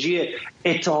خارجی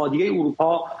اتحادیه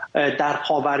اروپا در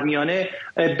خاورمیانه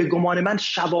به گمان من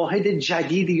شواهد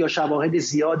جدیدی یا شواهد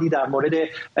زیادی در مورد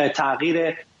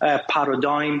تغییر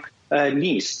پارادایم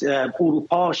نیست.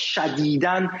 اروپا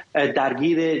شدیداً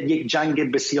درگیر یک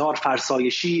جنگ بسیار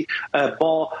فرسایشی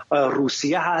با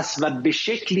روسیه هست و به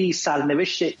شکلی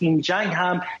سرنوشت این جنگ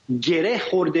هم گره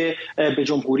خورده به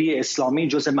جمهوری اسلامی.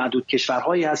 جزء معدود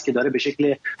کشورهایی هست که داره به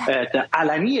شکل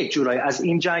علنی یک جورایی از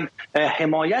این جنگ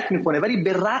حمایت میکنه. ولی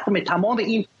به رغم تمام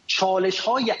این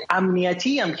چالش‌های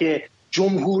امنیتی هم که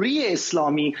جمهوری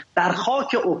اسلامی در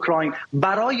خاک اوکراین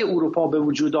برای اروپا به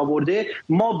وجود آورده،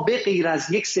 ما به غیر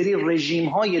از یک سری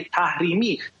رژیم‌های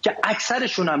تحریمی که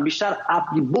اکثرشون هم بیشتر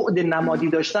بعد نمادی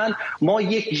داشتن، ما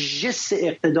یک ژست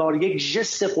اقتدار، یک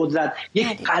ژست قدرت،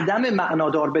 یک قدم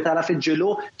معنادار به طرف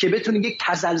جلو که بتونه یک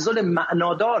تزلزل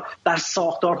معنادار در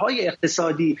ساختارهای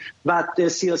اقتصادی و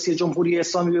سیاسی جمهوری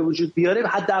اسلامی به وجود بیاره،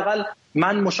 حداقل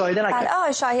من مشاهده نکردم.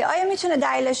 آقای شاهی، آیا میتونه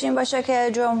دلیلش این باشه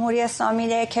که جمهوری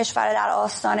اسلامی کشور در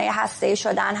آستانه هسته‌ای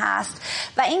شدن هست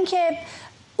و اینکه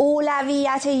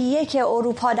اولویت یک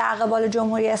اروپا در قبال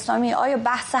جمهوری اسلامی آیا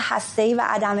بحث هسته‌ای و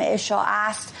عدم اشاعه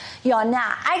است یا نه؟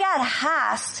 اگر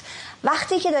هست،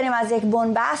 وقتی که داریم از یک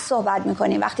بنبست صحبت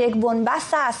میکنیم، وقتی یک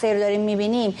بنبست هسته‌ای رو داریم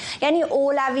میبینیم، یعنی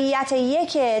اولویت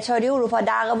یک اتحادیه اروپا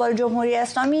در قبال جمهوری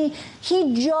اسلامی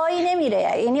هیچ جایی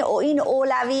نمیره، یعنی این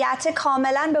اولویت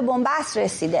کاملا به بنبست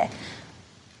رسیده.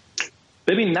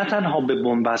 ببین، نه تنها به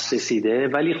بنبست رسیده،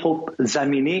 ولی خب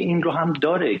زمینه این رو هم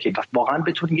داره که واقعا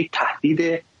بتونه یک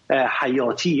تهدید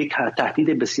حیاتی، یک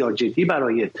تهدید بسیار جدی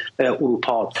برای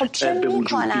اروپا به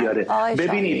وجود بیاره.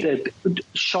 ببینید،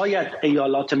 شاید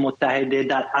ایالات متحده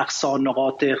در اقصا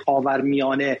نقاط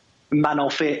خاورمیانه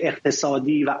منافع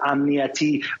اقتصادی و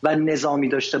امنیتی و نظامی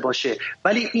داشته باشه،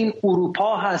 ولی این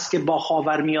اروپا هست که با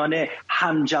خاورمیانه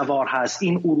همجوار هست.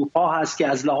 این اروپا هست که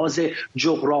از لحاظ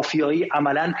جغرافیایی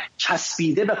عملاً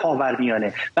چسبیده به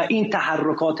خاورمیانه و این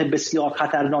تحرکات بسیار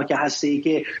خطرناک هسته‌ای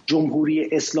که جمهوری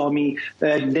اسلامی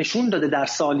نشون داده در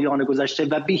سالیان گذشته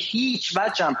و به هیچ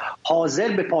وجه هم حاضر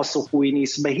به پاسخگویی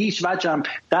نیست، به هیچ وجه هم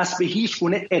دست به هیچ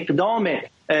گونه اقدام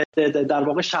در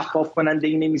واقع شفاف کننده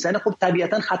ای نمیزنه، خب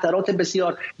طبیعتا خطرات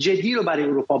بسیار جدی رو برای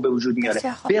اروپا به وجود میاره.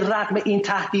 به رغم این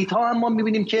تهدیدها هم ما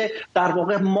میبینیم که در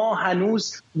واقع ما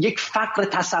هنوز یک فقر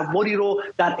تصوری رو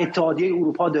در اتحادیه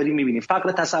اروپا داریم میبینیم.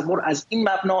 فقر تصور از این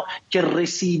مبنا که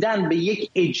رسیدن به یک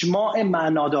اجماع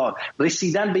معنادار،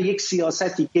 رسیدن به یک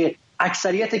سیاستی که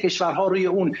اکثریت کشورها روی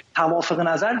اون توافق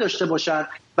نظر داشته باشند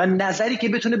و نظری که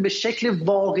بتونه به شکل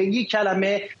واقعی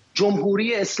کلمه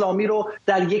جمهوری اسلامی رو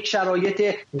در یک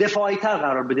شرایط دفاعی تر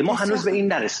قرار بده. ما هنوز به این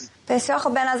نرسیدیم. بسیار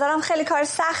خب. به نظرم خیلی کار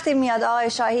سختی میاد آقای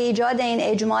شاهی ایجاد این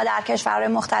اجماع در کشورهای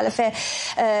مختلف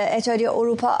اتحادیه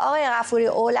اروپا. آقای غفوری،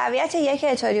 اولویت یک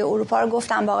اتحادیه اروپا رو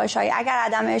گفتم با آقای شاهی، اگر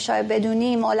عدم اشاره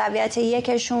بدونیم اولویت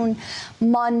یکشون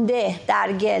مانده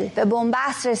در گل، به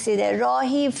بنبست رسیده،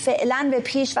 راهی فعلا به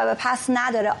پیش و به پس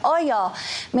نداره. آیا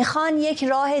میخوان یک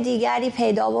راه دیگری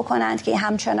پیدا بکنند که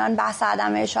همچنان بحث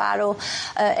عدم اشاره رو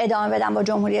ادامه بدن با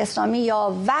جمهوری اسلامی،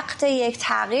 یا وقت یک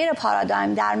تغییر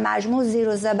پارادایم در مجموع زیر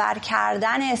و زبر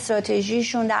کردن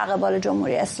استراتژیشون در قبال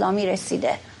جمهوری اسلامی رسیده؟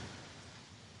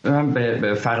 من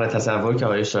به فقر تصور که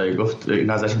آقای شاهی گفت این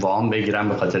ازش وام بگیرم،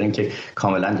 به خاطر اینکه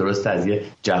کاملا درست از یه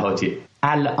جهاتی.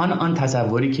 الان آن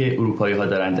تصوری که اروپایی ها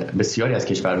دارند، بسیاری از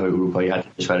کشورهای اروپایی حتی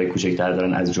کشورهای کوچکتر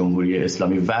دارن از جمهوری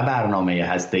اسلامی و برنامه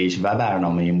هسته‌ایش و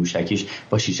برنامه موشکیش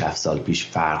با 6-7 سال پیش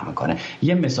فرق میکنه.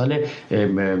 یه مثال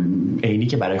عینی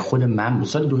که برای خود من بود،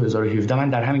 سال 2017 من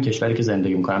در همین کشوری که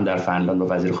زندگی میکنم در فنلاند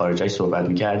با وزیر خارجه‌اش صحبت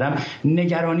میکردم.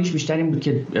 نگرانیش بیشتر این بود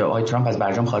که آقای ترامپ از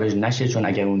برجام خارج نشه، چون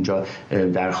اگر اونجا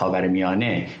در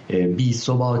خاورمیانه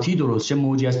بی‌ثباتی درست شه،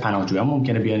 موجی از پناهجویان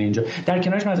ممکنه بیان اینجا. در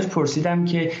کنارش من ازش پرسیدم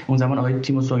که اون زمان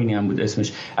تیمو سوینی هم بود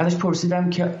اسمش، ازش پرسیدم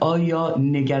که آیا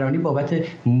نگرانی بابت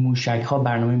موشک‌ها،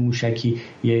 برنامه موشکی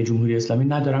یه جمهوری اسلامی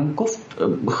ندارن؟ گفت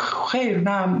خیر،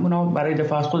 نه، اونا برای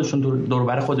دفاع از خودشون دور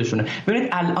بر خودشونه. ببینید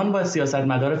الان با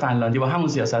سیاستمدار فنلاندی، با همون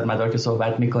سیاستمدار که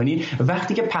صحبت می‌کنی،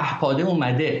 وقتی که پهپاده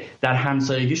اومده در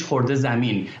همسایگیش خورده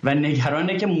زمین و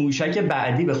نگرانه که موشک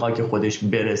بعدی به خاک خودش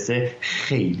برسه،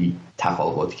 خیلی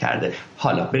تفاوت کرده.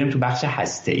 حالا بریم تو بخش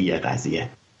هسته‌ای قضیه.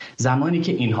 زمانی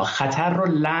که اینها خطر رو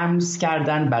لمس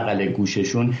کردن بغل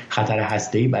گوششون، خطر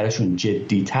هسته‌ای براشون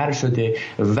جدی‌تر شده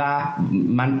و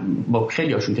من با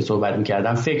خیلی هاشون که صحبت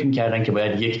می‌کردم فکر می‌کردن که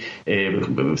باید یک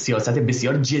سیاست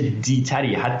بسیار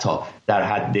جدی‌تری حتی در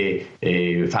حد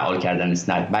فعال کردن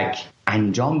اسنپبک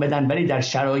انجام بدن، ولی در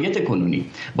شرایط کنونی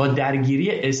با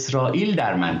درگیری اسرائیل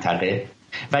در منطقه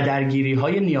و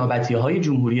درگیری‌های نیابتی‌های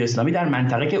جمهوری اسلامی در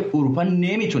منطقه که اروپا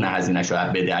نمیتونه هزینه‌شو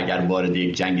بده اگر وارد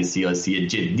یک جنگ سیاسی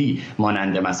جدی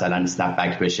مانند مثلا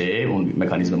اسنپبک بشه، اون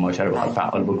مکانیزم ماشه رو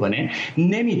فعال بکنه،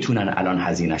 نمیتونن الان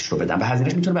هزینه‌اش رو بدن و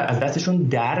هزینه‌اش میتونه از دستشون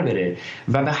در بره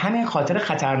و به همین خاطر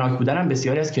خطرناک بودن هم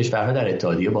بسیاری از کشورها در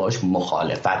اتحادیه باهاش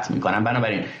مخالفت میکنن.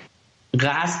 بنابراین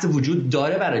قصد وجود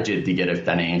داره برای جدی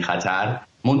گرفتن این خطر،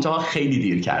 منتها خیلی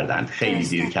دیر کردن، خیلی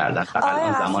دیر کردن.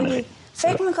 الان زمان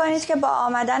فکر میکنید که با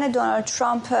آمدن دونالد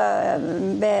ترامپ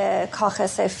به کاخ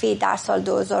سفید در سال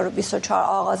 2024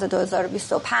 آغاز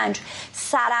 2025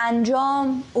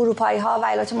 سرانجام اروپایی ها و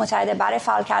ایالات متحده برای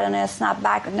فعال کردن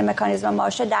اسنپبک مکانیزم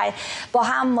ماشه با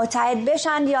هم متحد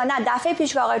بشن یا نه؟ دفعه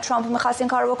پیش که آقای ترامپ میخواست این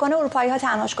کارو بکنه اروپایی ها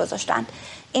تنهاش گذاشتند.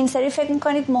 این سری فکر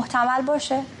میکنید محتمل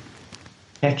باشه؟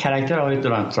 کاراکتر آقای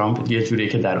دونالد ترامپ یه جوریه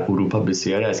که در اروپا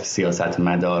بسیاری از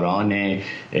سیاستمداران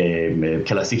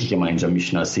کلاسیکی که ما اینجا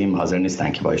میشناسیم حاضر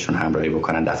نیستن که با ایشون همراهی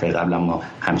بکنن. دفعه قبل ما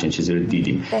همچین چیزی رو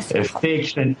دیدیم.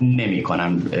 فکر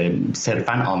نمی‌کنم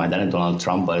صرفاً آمدن دونالد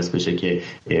ترامپ باعث بشه که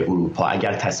اروپا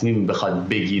اگر تصمیم بخواد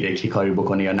بگیره که کاری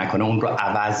بکنه یا نکنه اون رو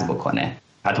عوض بکنه.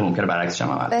 حتی ممکنه برعکسش هم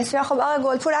عمل. بسیار خب. آقای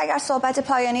گلپور اگر صحبت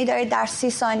پایانی دارید در 30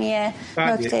 ثانیه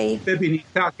نکته‌ای. ببینید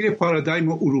تغییر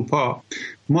پارادایم اروپا،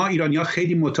 ما ایرانی‌ها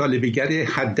خیلی مطالبه‌گر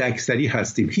حداکثری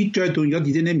هستیم. هیچ جای دنیا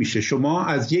دیده نمیشه شما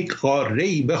از یک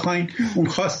قاره‌ای بخواید اون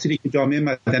خواستی که جامعه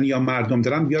مدنی یا مردم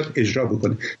دارن بیاد اجرا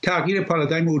بکنه. تغییر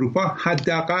پارادایم اروپا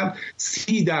حداقل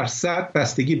 30%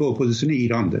 بستگی به اپوزیسیون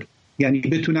ایران داره، یعنی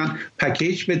بتونن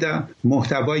پکیج بدن،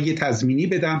 محتوای تضمینی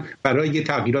بدن برای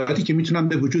تغییراتی که میتونن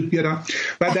به وجود بیارن.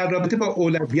 و در رابطه با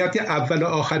اولویت اول و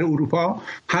آخر اروپا،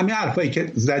 همه حرفایی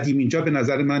که زدیم اینجا به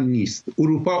نظر من نیست.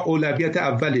 اروپا اولویت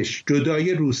اولش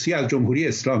جدای روسیه از جمهوری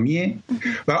اسلامیه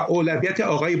و اولویت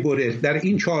آقای بورد در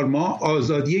این 4 ماه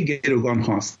آزادی گروگان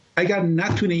هاست. اگر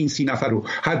نتونه این 30 نفر رو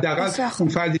حداقل اون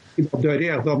فردی که با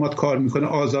دایره اقدامات کار میکنه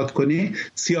آزاد کنه،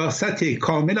 سیاست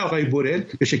کامل آقای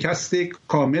بورد به شکست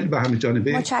کامل و همه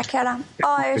جانبه. متشکرم.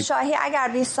 آقای شاهی اگر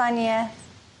 20 ثانیه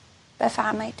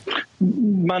بفرمایید.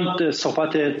 من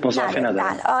صحبت مضافی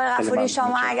ندارم. آقای غفوری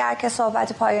شما اگر که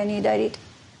صحبت پایانی دارید.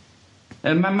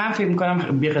 من فکر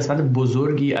میکنم یه قسمت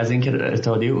بزرگی از اینکه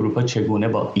اتحادیه اروپا چگونه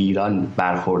با ایران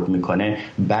برخورد میکنه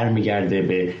برمیگرده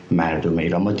به مردم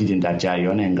ایران. ما دیدیم در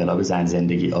جریان انقلاب زن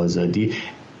زندگی آزادی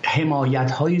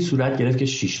حمایت‌هایی صورت گرفت که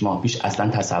 6 ماه پیش اصلا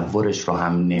تصورش رو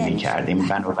هم نمی‌کردیم.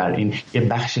 بنابراین یه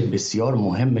بخش بسیار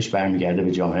مهمش برمیگرده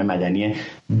به جامعه مدنی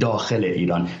داخل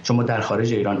ایران. چون ما در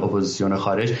خارج ایران، اپوزیسیون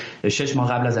خارج 6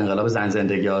 ماه قبل از انقلاب زن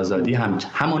زندگی آزادی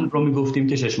همون رو میگفتیم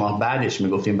که 6 ماه بعدش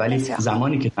میگفتیم، ولی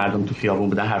زمانی که مردم تو خیابون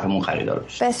بودن حرفمون خریدار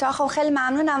بشه. بسیار خب، خیلی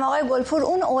ممنونم آقای گلپور.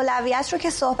 اون اولویت رو که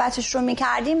صحبتش رو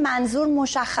می‌کردیم، منظور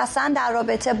مشخصاً در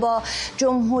رابطه با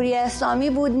جمهوری اسلامی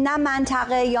بود، نه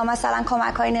منطقه یا مثلا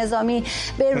کمک‌های نظامی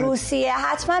به روسیه.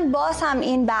 حتما باز هم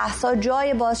این بحث‌ها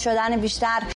جای باز شدن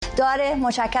بیشتر داره.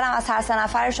 متشکرم از هر سه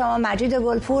نفر شما، مجید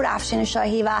گلپور، افشین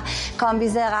شاهی و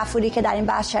کامبیز غفوری که در این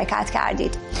بحث شرکت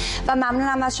کردید. و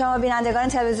ممنونم از شما بینندگان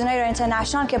تلویزیون ایران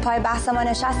اینترنشنال که پای بحث ما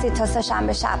نشستید تا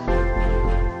سه‌شنبه شب.